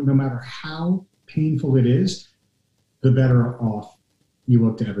a joke, no matter how painful it is, the better off you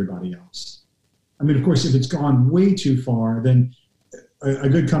look to everybody else. I mean, of course, if it's gone way too far, then a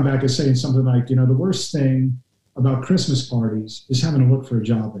good comeback is saying something like, the worst thing about Christmas parties is having to look for a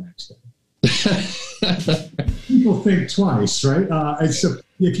job the next day. People think twice, right? So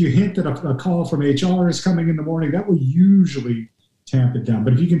if you hint that a call from HR is coming in the morning, that will usually tamp it down.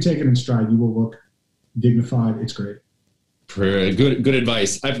 But if you can take it in stride, you will look dignified. It's great. Good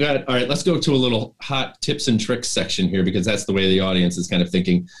advice. All right, let's go to a little hot tips and tricks section here, because that's the way the audience is kind of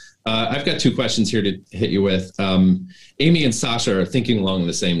thinking. I've got two questions here to hit you with. Amy and Sasha are thinking along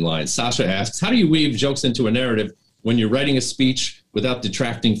the same lines. Sasha asks, how do you weave jokes into a narrative when you're writing a speech without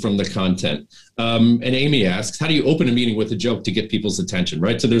detracting from the content? And Amy asks, how do you open a meeting with a joke to get people's attention,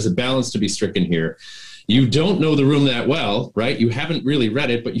 right? So there's a balance to be stricken here. You don't know the room that well, right? You haven't really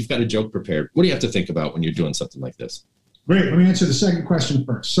read it, but you've got a joke prepared. What do you have to think about when you're doing something like this? Great. Let me answer the second question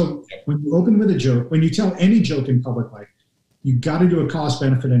first. So when you open with a joke, when you tell any joke in public life, you've got to do a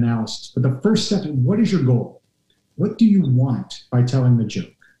cost-benefit analysis. But the first step is, what is your goal? What do you want by telling the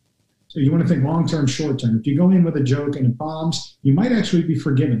joke? So you want to think long-term, short-term. If you go in with a joke and it bombs, you might actually be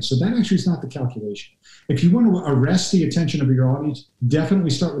forgiven. So that actually is not the calculation. If you want to arrest the attention of your audience,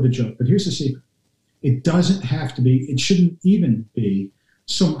 definitely start with a joke. But here's the secret. It doesn't have to be, it shouldn't even be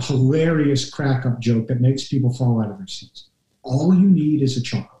some hilarious crack-up joke that makes people fall out of their seats. All you need is a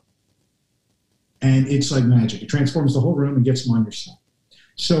chuckle. And it's like magic. It transforms the whole room and gets them on your side.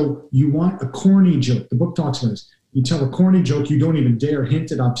 So you want a corny joke. The book talks about this. You tell a corny joke, you don't even dare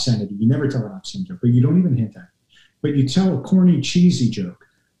hint at obscenity. You never tell an obscene joke, but you don't even hint at it. But you tell a corny, cheesy joke.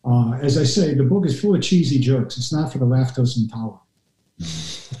 As I say, the book is full of cheesy jokes. It's not for the lactose intolerant.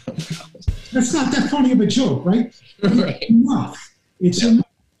 That's not that funny of a joke, right? Right. Enough. It's enough.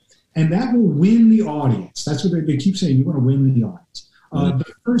 And that will win the audience. That's what they keep saying. You want to win the audience.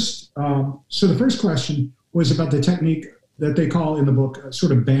 So the first question was about the technique that they call in the book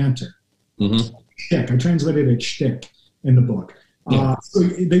sort of banter. Mm-hmm. Shtick. I translated it shtick in the book. Yeah. So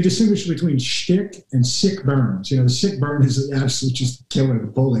they distinguish between shtick and sick burns. The sick burn is an absolute just killer, a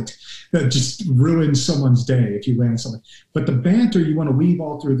bullet that just ruins someone's day if you land something. But the banter, you want to weave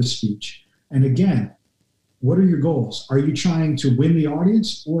all through the speech. And again, what are your goals? Are you trying to win the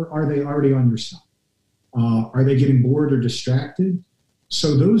audience, or are they already on your side? Are they getting bored or distracted?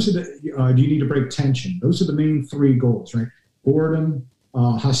 So those are do you need to break tension? Those are the main three goals, right? Boredom,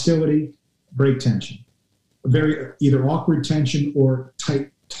 hostility, break tension. Very either awkward tension or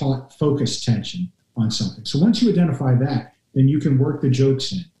tight, taut, focused tension on something. So once you identify that, then you can work the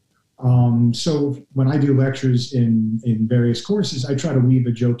jokes in. So when I do lectures in various courses, I try to weave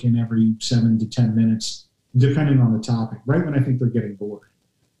a joke in every 7 to 10 minutes, depending on the topic, right when I think they're getting bored.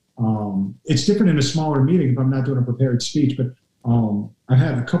 It's different in a smaller meeting if I'm not doing a prepared speech, but I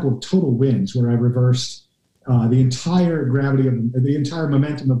had a couple of total wins where I reversed the entire gravity of the entire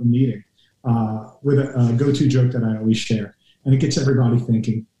momentum of the meeting with a go-to joke that I always share. And it gets everybody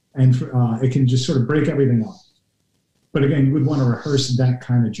thinking, and it can just sort of break everything up. But again, you would want to rehearse that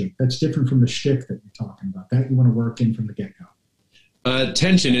kind of joke. That's different from the shtick that you're talking about. That you want to work in from the get-go.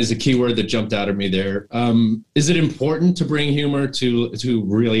 Tension is a key word that jumped out at me there. Is it important to bring humor to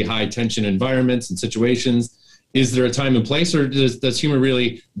really high tension environments and situations? Is there a time and place, or does humor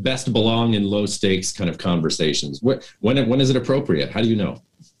really best belong in low stakes kind of conversations? When is it appropriate? How do you know?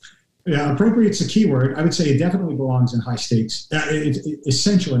 Yeah, appropriate's the key word. I would say it definitely belongs in high stakes. It's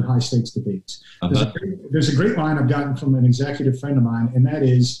essential in high stakes debates. There's a great line I've gotten from an executive friend of mine, and that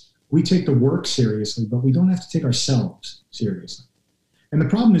is, we take the work seriously, but we don't have to take ourselves seriously. And the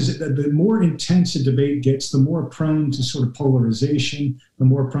problem is that the more intense a debate gets, the more prone to sort of polarization, the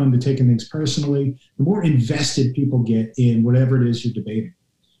more prone to taking things personally, the more invested people get in whatever it is you're debating.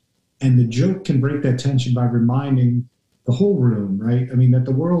 And the joke can break that tension by reminding the whole room, right? I mean, that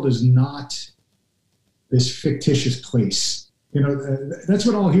the world is not this fictitious place. You know, that's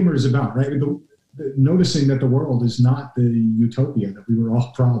what all humor is about, right? Noticing that the world is not the utopia that we were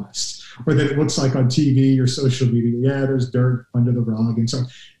all promised, or that it looks like on TV or social media. Yeah, there's dirt under the rug and so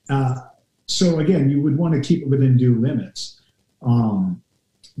on. So again, you would want to keep it within due limits.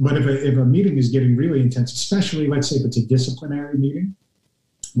 But if a meeting is getting really intense, especially let's say if it's a disciplinary meeting,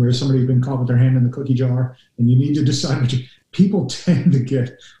 where somebody's been caught with their hand in the cookie jar and you need to decide, people tend to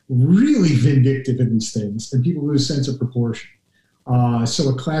get really vindictive in these things, and people lose sense of proportion. So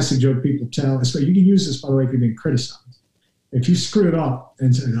a classic joke people tell, so you can use this, by the way, if you're being criticized. If you screw it up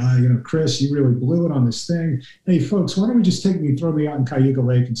and say, Chris, you really blew it on this thing. Hey, folks, why don't we just take me and throw me out in Cayuga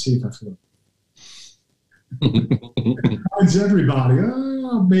Lake and see if I float? It's everybody.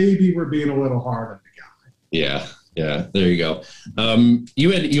 Oh, maybe we're being a little hard on the guy. Yeah, there you go.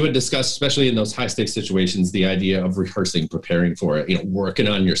 You had discussed, especially in those high stakes situations, the idea of rehearsing, preparing for it, working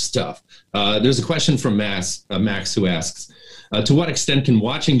on your stuff. There's a question from Max who asks, to what extent can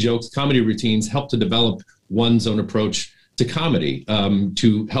watching jokes, comedy routines help to develop one's own approach to comedy,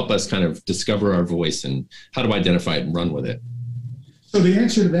 to help us kind of discover our voice and how to identify it and run with it? So the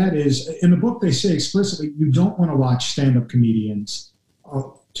answer to that is, in the book, they say explicitly, you don't want to watch stand-up comedians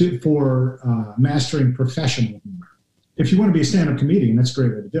for mastering professional humor. If you want to be a stand-up comedian, that's a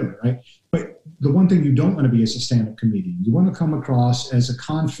great way to do it, right? But the one thing you don't want to be is a stand-up comedian. You want to come across as a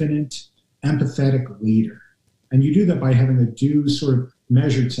confident, empathetic leader. And you do that by having a due sort of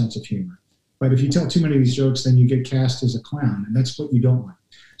measured sense of humor. But if you tell too many of these jokes, then you get cast as a clown, and that's what you don't want.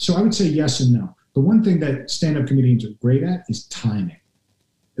 So I would say yes and no. The one thing that stand-up comedians are great at is timing,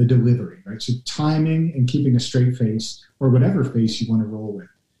 the delivery, right? So timing and keeping a straight face, or whatever face you want to roll with.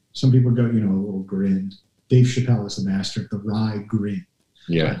 Some people go, a little grin. Dave Chappelle is the master of the wry grin.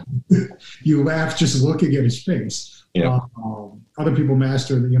 Yeah. You laugh just looking at his face. Yeah. Other people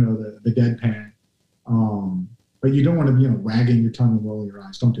master, the deadpan. But you don't want to be, wagging your tongue and rolling your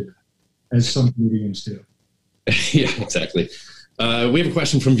eyes. Don't do that, as some comedians do. Yeah, exactly. We have a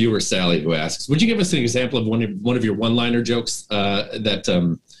question from viewer Sally who asks, would you give us an example of one of your one-liner jokes that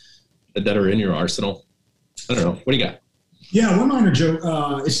are in your arsenal? I don't know. What do you got? Yeah, one-liner joke.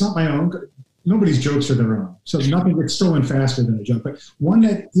 It's not my own. Nobody's jokes are their own. So nothing gets stolen faster than a joke. But one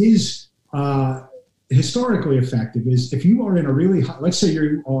that is historically effective is if you are in a really high, let's say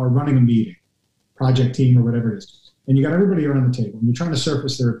you are running a meeting, project team or whatever it is, and you got everybody around the table and you're trying to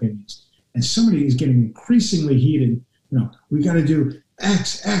surface their opinions, and somebody is getting increasingly heated. We got to do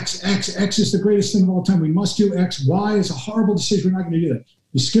X. X is the greatest thing of all time. We must do X. Y is a horrible decision. We're not going to do that.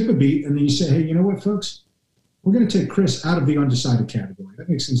 You skip a beat and then you say, hey, you know what, folks? We're going to take Chris out of the undecided category. That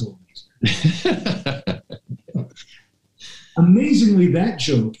makes things a little easier. Amazingly, that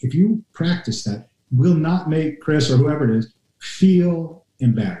joke, if you practice that, will not make Chris or whoever it is feel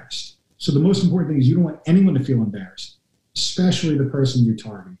embarrassed. So the most important thing is you don't want anyone to feel embarrassed, especially the person you're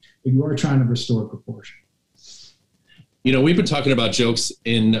targeting. But you are trying to restore proportion. We've been talking about jokes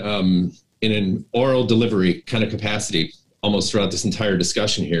in an oral delivery kind of capacity almost throughout this entire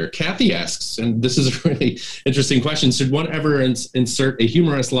discussion here. Kathy asks, and this is a really interesting question, should one ever insert a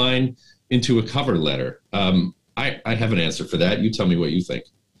humorous line into a cover letter? I have an answer for that. You tell me what you think.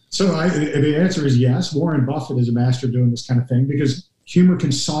 So the answer is yes. Warren Buffett is a master of doing this kind of thing because humor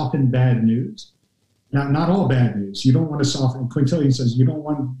can soften bad news. Now, not all bad news. You don't want to soften. Quintillion says you don't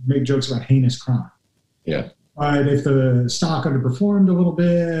want to make jokes about heinous crime. Yeah. But if the stock underperformed a little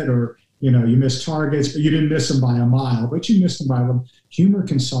bit, or you missed targets, but you didn't miss them by a mile, but you missed them by a little, humor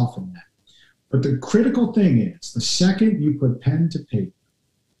can soften that. But the critical thing is, the second you put pen to paper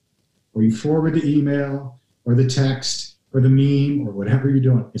or you forward the email or the text or the meme or whatever you're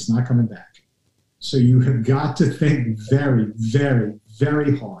doing, it's not coming back. So you have got to think very, very,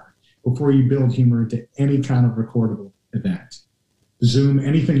 very hard before you build humor into any kind of recordable event. Zoom,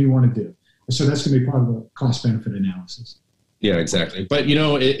 anything you want to do. So that's going to be part of the cost-benefit analysis. Yeah, exactly. But,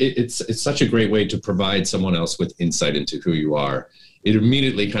 it's such a great way to provide someone else with insight into who you are. It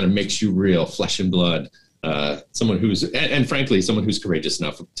immediately kind of makes you real, flesh and blood. Someone who's, and frankly, someone who's courageous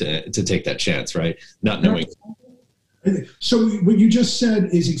enough to take that chance, right? Not knowing. So what you just said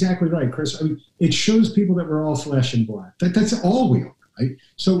is exactly right, Chris. I mean, it shows people that we're all flesh and blood. That's all we are, right?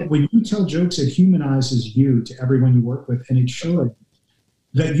 So when you tell jokes, it humanizes you to everyone you work with, and it shows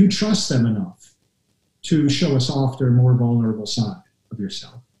that you trust them enough to show a softer, more vulnerable side of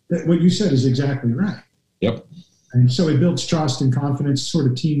yourself. What you said is exactly right. Yep. And so it builds trust and confidence, sort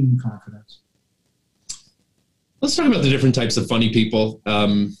of team confidence. Let's talk about the different types of funny people.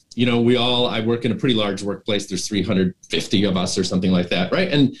 I work in a pretty large workplace. There's 350 of us or something like that,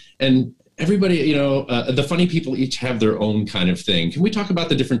 right? And everybody, the funny people each have their own kind of thing. Can we talk about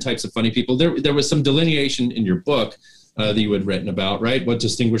the different types of funny people? There was some delineation in your book that you had written about, right? What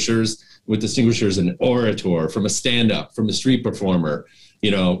distinguishes an orator from a stand-up, from a street performer,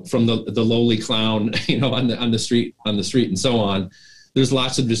 from the lowly clown, on the street and so on. There's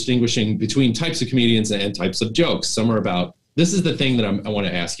lots of distinguishing between types of comedians and types of jokes. Some are about, this is the thing that I want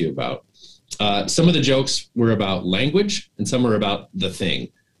to ask you about. Some of the jokes were about language and some are about the thing.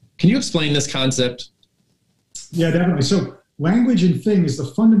 Can you explain this concept? Yeah, definitely. So language and thing is the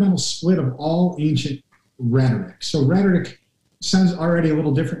fundamental split of all ancient rhetoric. So rhetoric sounds already a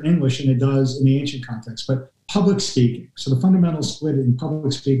little different in English than it does in the ancient context, but public speaking. So the fundamental split in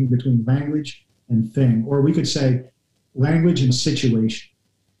public speaking between language and thing, or we could say language and situation.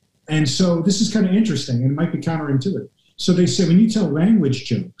 And so this is kind of interesting, and it might be counterintuitive. So they say when you tell language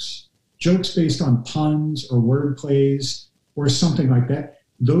jokes based on puns or word plays or something like that,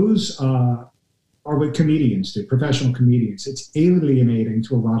 those are what comedians do, professional comedians. It's alienating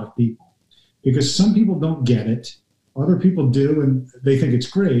to a lot of people because some people don't get it. Other people do, and they think it's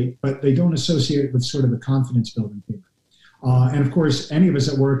great, but they don't associate it with sort of the confidence-building humor. And, of course, any of us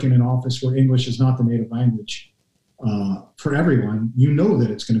that work in an office where English is not the native language, for everyone, that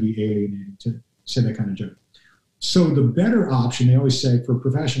it's going to be alienating to say that kind of joke. So the better option, they always say, for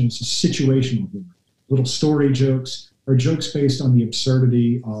professionals is situational humor. Little story jokes or jokes based on the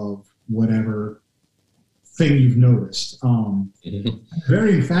absurdity of whatever thing you've noticed.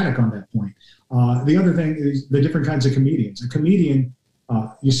 Very emphatic on that point. The other thing is the different kinds of comedians. A comedian,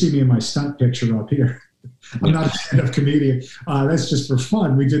 you see me in my stunt picture up here. I'm not a stand-up comedian. That's just for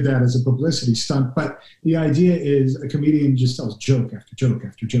fun. We did that as a publicity stunt. But the idea is a comedian just tells joke after joke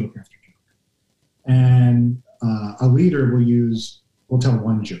after joke after joke. And a leader will tell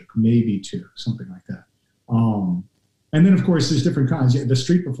one joke, maybe two, something like that. And then, of course, there's different kinds. The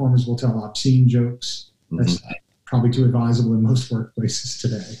street performers will tell obscene jokes. That's probably too advisable in most workplaces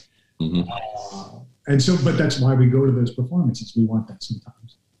today. But that's why we go to those performances. We want that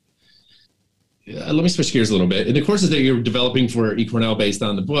sometimes. Let me switch gears a little bit. In the courses that you're developing for eCornell based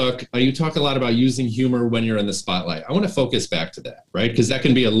on the book, you talk a lot about using humor when you're in the spotlight. I want to focus back to that, right? Because that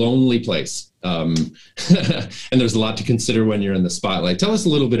can be a lonely place. And there's a lot to consider when you're in the spotlight. Tell us a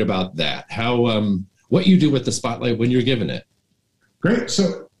little bit about that, what you do with the spotlight when you're given it. Great.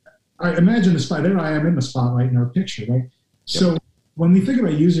 So I imagine the spotlight. There I am in the spotlight in our picture, right? So when we think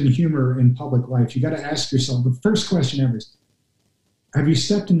about using humor in public life, you got to ask yourself, the first question ever is, have you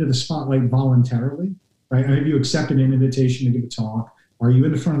stepped into the spotlight voluntarily? Right? Have you accepted an invitation to give a talk? Are you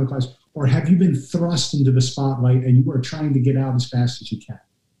in the front of the class? Or have you been thrust into the spotlight and you are trying to get out as fast as you can?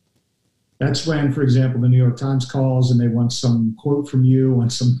 That's when, for example, the New York Times calls and they want some quote from you on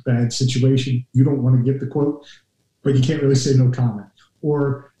some bad situation. You don't want to get the quote, but you can't really say no comment.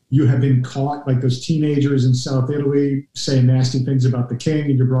 Or you have been caught like those teenagers in South Italy saying nasty things about the king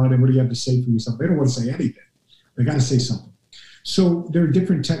and you're brought in. What do you have to say for yourself? They don't want to say anything. They got to say something. So there are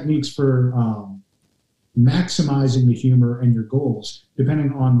different techniques for maximizing the humor and your goals,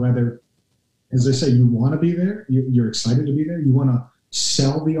 depending on whether, as I say, you want to be there, you're excited to be there, you want to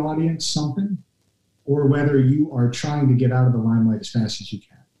sell the audience something, or whether you are trying to get out of the limelight as fast as you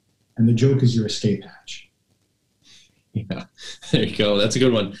can. And the joke is your escape hatch. Yeah, there you go. That's a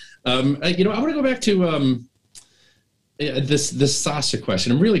good one. I want to go back to this Sasha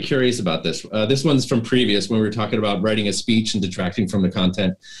question. I'm really curious about this. This one's from previous when we were talking about writing a speech and detracting from the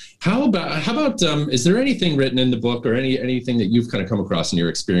content. How about is there anything written in the book or anything that you've kind of come across in your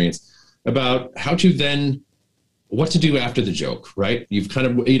experience about what to do after the joke, right? You've kind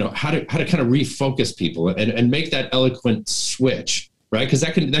of, how to kind of refocus people and make that eloquent switch right? Because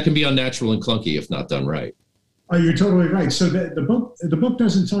that can be unnatural and clunky if not done right. Oh, you're totally right. So the book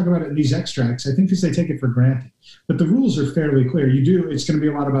doesn't talk about it in these extracts, I think, because they take it for granted. But the rules are fairly clear. It's going to be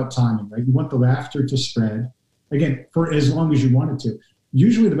a lot about timing, right? You want the laughter to spread, again, for as long as you want it to.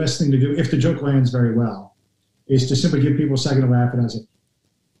 Usually the best thing to do, if the joke lands very well, is to simply give people a second to laugh. And I say,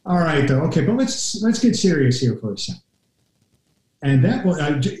 all right, though, okay, but let's get serious here for a second. And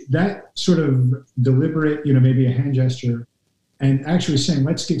that sort of deliberate, maybe a hand gesture, and actually saying,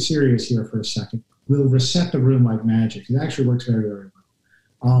 let's get serious here for a second, will reset the room like magic. It actually works very, very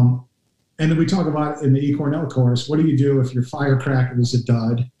well. And then we talk about in the E. Cornell course, what do you do if your firecracker is a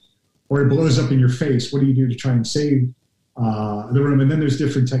dud or it blows up in your face? What do you do to try and save the room? And then there's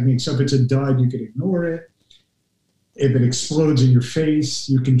different techniques. So if it's a dud, you can ignore it. If it explodes in your face,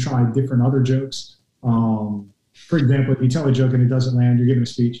 you can try different other jokes. For example, if you tell a joke and it doesn't land, you're giving a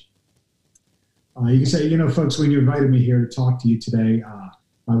speech. You can say, folks, when you invited me here to talk to you today,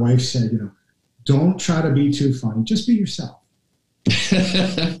 my wife said, don't try to be too funny. Just be yourself. And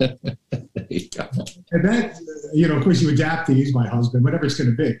that, of course, you adapt these, my husband, whatever it's going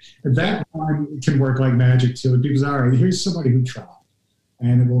to be. And that one can work like magic, too. And people say, all right, here's somebody who tried.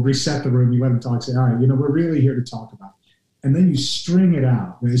 And it will reset the room. You let them talk, say, all right, we're really here to talk about it. And then you string it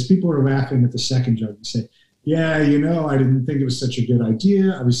out. As people are laughing at the second joke, you say, yeah, I didn't think it was such a good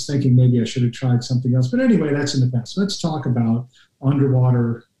idea. I was thinking maybe I should have tried something else. But anyway, that's in the past. Let's talk about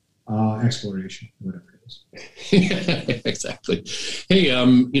underwater exploration, whatever it is. Exactly. Hey,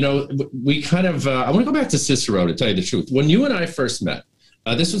 we kind of, I want to go back to Cicero to tell you the truth. When you and I first met,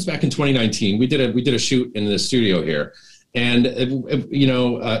 this was back in 2019, we did a shoot in the studio here. And,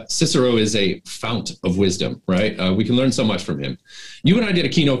 Cicero is a fount of wisdom, right? We can learn so much from him. You and I did a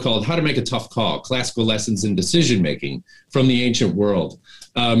keynote called How to Make a Tough Call, Classical Lessons in Decision-Making from the Ancient World.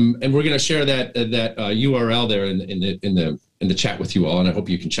 And we're going to share that URL there in the chat with you all, and I hope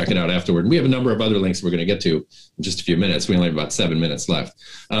you can check it out afterward. And we have a number of other links we're going to get to in just a few minutes. We only have about 7 minutes left.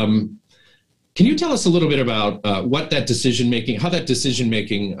 Can you tell us a little bit about what that decision-making, how that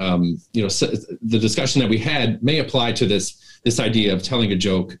decision-making, the discussion that we had may apply to this idea of telling a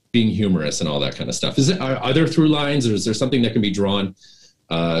joke, being humorous, and all that kind of stuff? Are there through lines, or is there something that can be drawn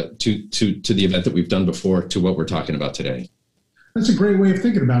to the event that we've done before to what we're talking about today? That's a great way of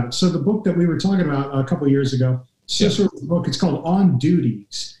thinking about it. So the book that we were talking about a couple of years ago, Cicero's book, it's called On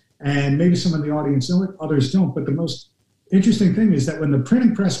Duties. And maybe some in the audience know it, others don't, but the most interesting thing is that when the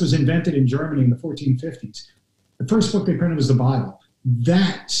printing press was invented in Germany in the 1450s, the first book they printed was the Bible.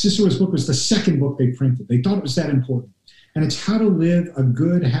 Cicero's book was the second book they printed. They thought it was that important. And it's how to live a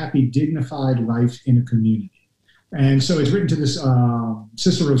good, happy, dignified life in a community. And so it's written to this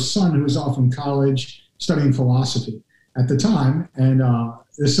Cicero's son, who was off in college studying philosophy at the time. And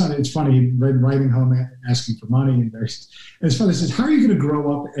the son, it's funny, writing home asking for money. And his father says, how are you going to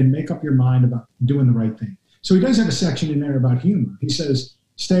grow up and make up your mind about doing the right thing? So he does have a section in there about humor. He says,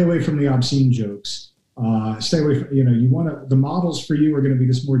 stay away from the obscene jokes. Stay away from, the models for you are going to be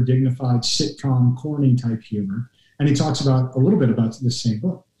this more dignified, sitcom, corny type humor. And he talks about a little bit about this same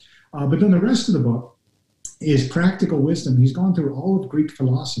book. But then the rest of the book is practical wisdom. He's gone through all of Greek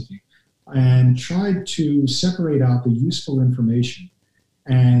philosophy and tried to separate out the useful information.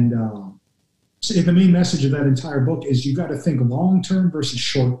 And so the main message of that entire book is you got to think long-term versus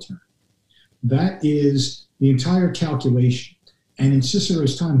short-term. That is the entire calculation. And in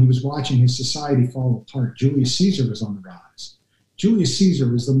Cicero's time, he was watching his society fall apart. Julius Caesar was on the rise. Julius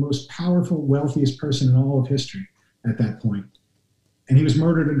Caesar was the most powerful, wealthiest person in all of history at that point. And he was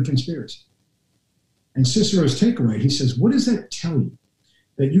murdered in a conspiracy. And Cicero's takeaway, he says, what does that tell you?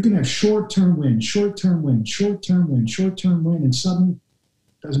 That you can have short-term win, short-term win, short-term win, short-term win, and suddenly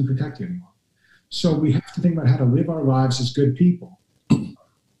it doesn't protect you anymore. So we have to think about how to live our lives as good people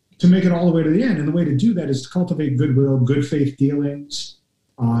to make it all the way to the end. And the way to do that is to cultivate goodwill, good faith dealings.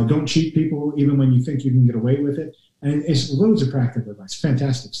 Don't cheat people even when you think you can get away with it. And it's loads of practical advice,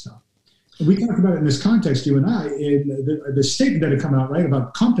 fantastic stuff. And we talked about it in this context, you and I, in the statement that had come out, right,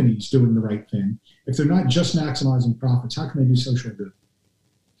 about companies doing the right thing. If they're not just maximizing profits, how can they do social good?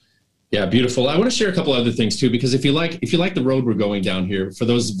 Yeah, beautiful. I want to share a couple other things too, because if you like the road we're going down here, for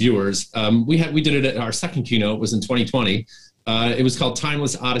those viewers, we did it at our second keynote, was in 2020. It was called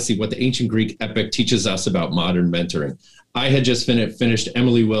Timeless Odyssey, What the Ancient Greek Epic Teaches Us About Modern Mentoring. I had just finished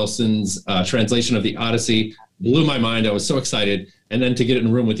Emily Wilson's translation of the Odyssey. Blew my mind. I was so excited. And then to get in a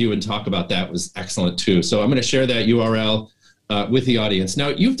room with you and talk about that was excellent too. So I'm going to share that URL with the audience. Now,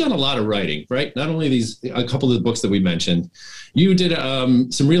 you've done a lot of writing, right? Not only a couple of the books that we mentioned. You did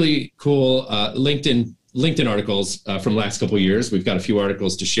some really cool LinkedIn LinkedIn articles from the last couple of years. We've got a few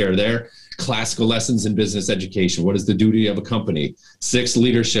articles to share there. Classical lessons in business education. What is the duty of a company? 6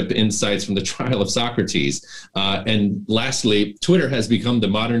 leadership insights from the trial of Socrates. And lastly, Twitter has become the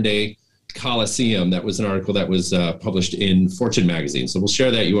modern day Colosseum. That was an article that was published in Fortune magazine. So we'll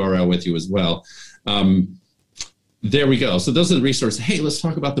share that URL with you as well. There we go. So those are the resources. Hey, let's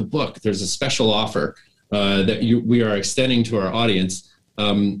talk about the book. There's a special offer that we are extending to our audience.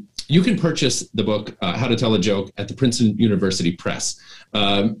 You can purchase the book, How to Tell a Joke, at the Princeton University Press.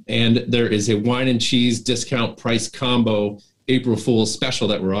 And there is a wine and cheese discount price combo April Fool's special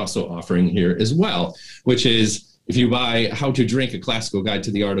that we're also offering here as well, which is if you buy How to Drink, a Classical Guide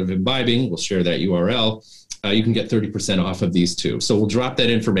to the Art of Imbibing, we'll share that URL, you can get 30% off of these two. So we'll drop that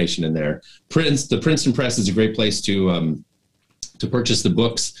information in there. The Princeton Press is a great place to purchase the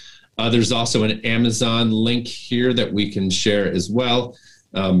books. There's also an Amazon link here that we can share as well.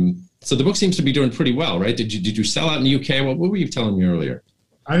 So the book seems to be doing pretty well, right? Did you sell out in the UK? What were you telling me earlier?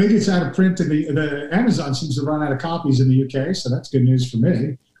 I think it's out of print. The Amazon seems to run out of copies in the UK, so that's good news for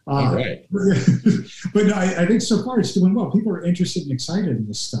me. All right. But no, I think so far it's doing well. People are interested and excited in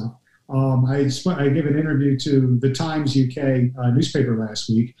this stuff. I gave an interview to the Times UK newspaper last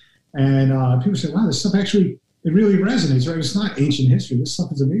week, and people said, wow, this stuff actually, it really resonates, right? It's not ancient history. This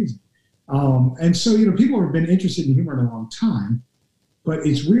stuff is amazing. And so, people have been interested in humor in a long time, but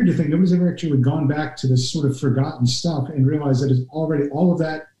it's weird to think nobody's ever actually gone back to this sort of forgotten stuff and realized that it's already, all of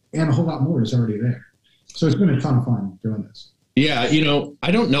that and a whole lot more is already there. So it's been a ton of fun doing this. Yeah,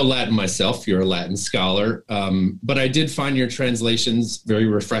 I don't know Latin myself. You're a Latin scholar, but I did find your translations very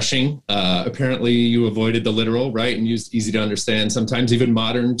refreshing. Apparently you avoided the literal, right, and used easy to understand, sometimes even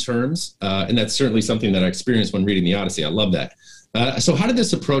modern terms. And that's certainly something that I experienced when reading the Odyssey. I love that. So how did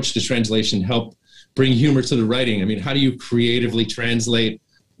this approach to translation help bring humor to the writing? I mean, how do you creatively translate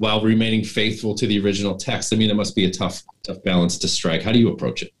while remaining faithful to the original text? I mean, that must be a tough balance to strike. How do you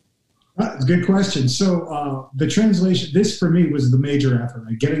approach it? That's a good question. So the translation, this for me was the major effort,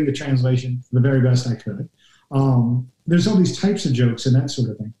 like getting the translation the very best I could. There's all these types of jokes and that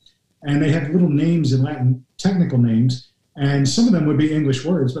sort of thing. And they have little names in Latin, technical names, and some of them would be English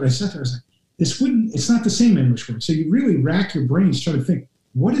words, but I sat there, I was like, it's not the same English word. So you really rack your brains trying to think,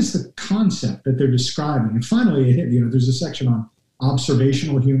 what is the concept that they're describing? And finally it hit, there's a section on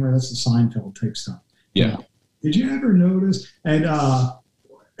observational humor. That's the Seinfeld type stuff. Yeah. Did you ever notice?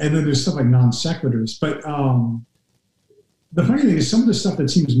 And then there's stuff like non sequiturs. But the funny thing is some of the stuff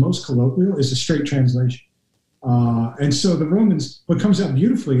that seems most colloquial is a straight translation. And so the Romans, what comes out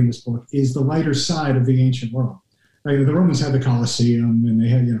beautifully in this book is the lighter side of the ancient world. Right? The Romans had the Colosseum and they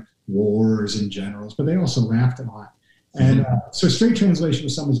had, wars and generals, but they also laughed a lot. And so straight translation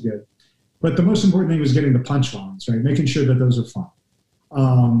of some is good. But the most important thing was getting the punchlines, right? Making sure that those are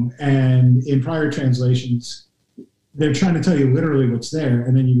fun. And in prior translations, they're trying to tell you literally what's there,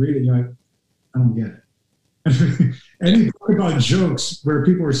 and then you read it and you're like, I don't get it. And you talk about jokes where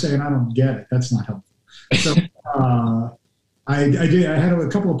people were saying, I don't get it. That's not helpful. So I had a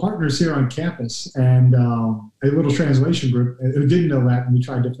couple of partners here on campus and a little translation group who didn't know that, and we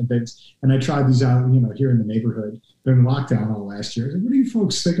tried different things. And I tried these out, here in the neighborhood during lockdown all last year. I said, what do you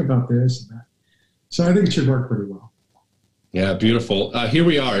folks think about this and that? So I think it should work pretty well. Yeah, beautiful. Here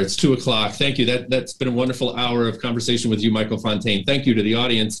we are. It's 2:00. Thank you. That's been a wonderful hour of conversation with you, Michael Fontaine. Thank you to the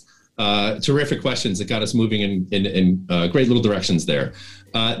audience. Terrific questions that got us moving in great little directions there.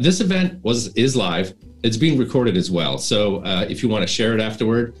 This event is live. It's being recorded as well. So if you want to share it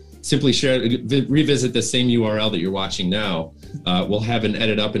afterward, simply revisit the same URL that you're watching now. We'll have an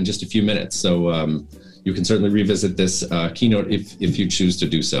edit up in just a few minutes. So you can certainly revisit this keynote if you choose to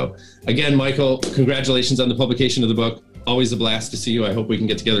do so. Again, Michael, congratulations on the publication of the book. Always a blast to see you. I hope we can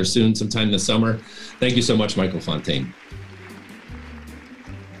get together soon, sometime this summer. Thank you so much, Michael Fontaine.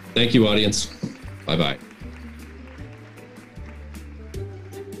 Thank you, audience. Bye-bye.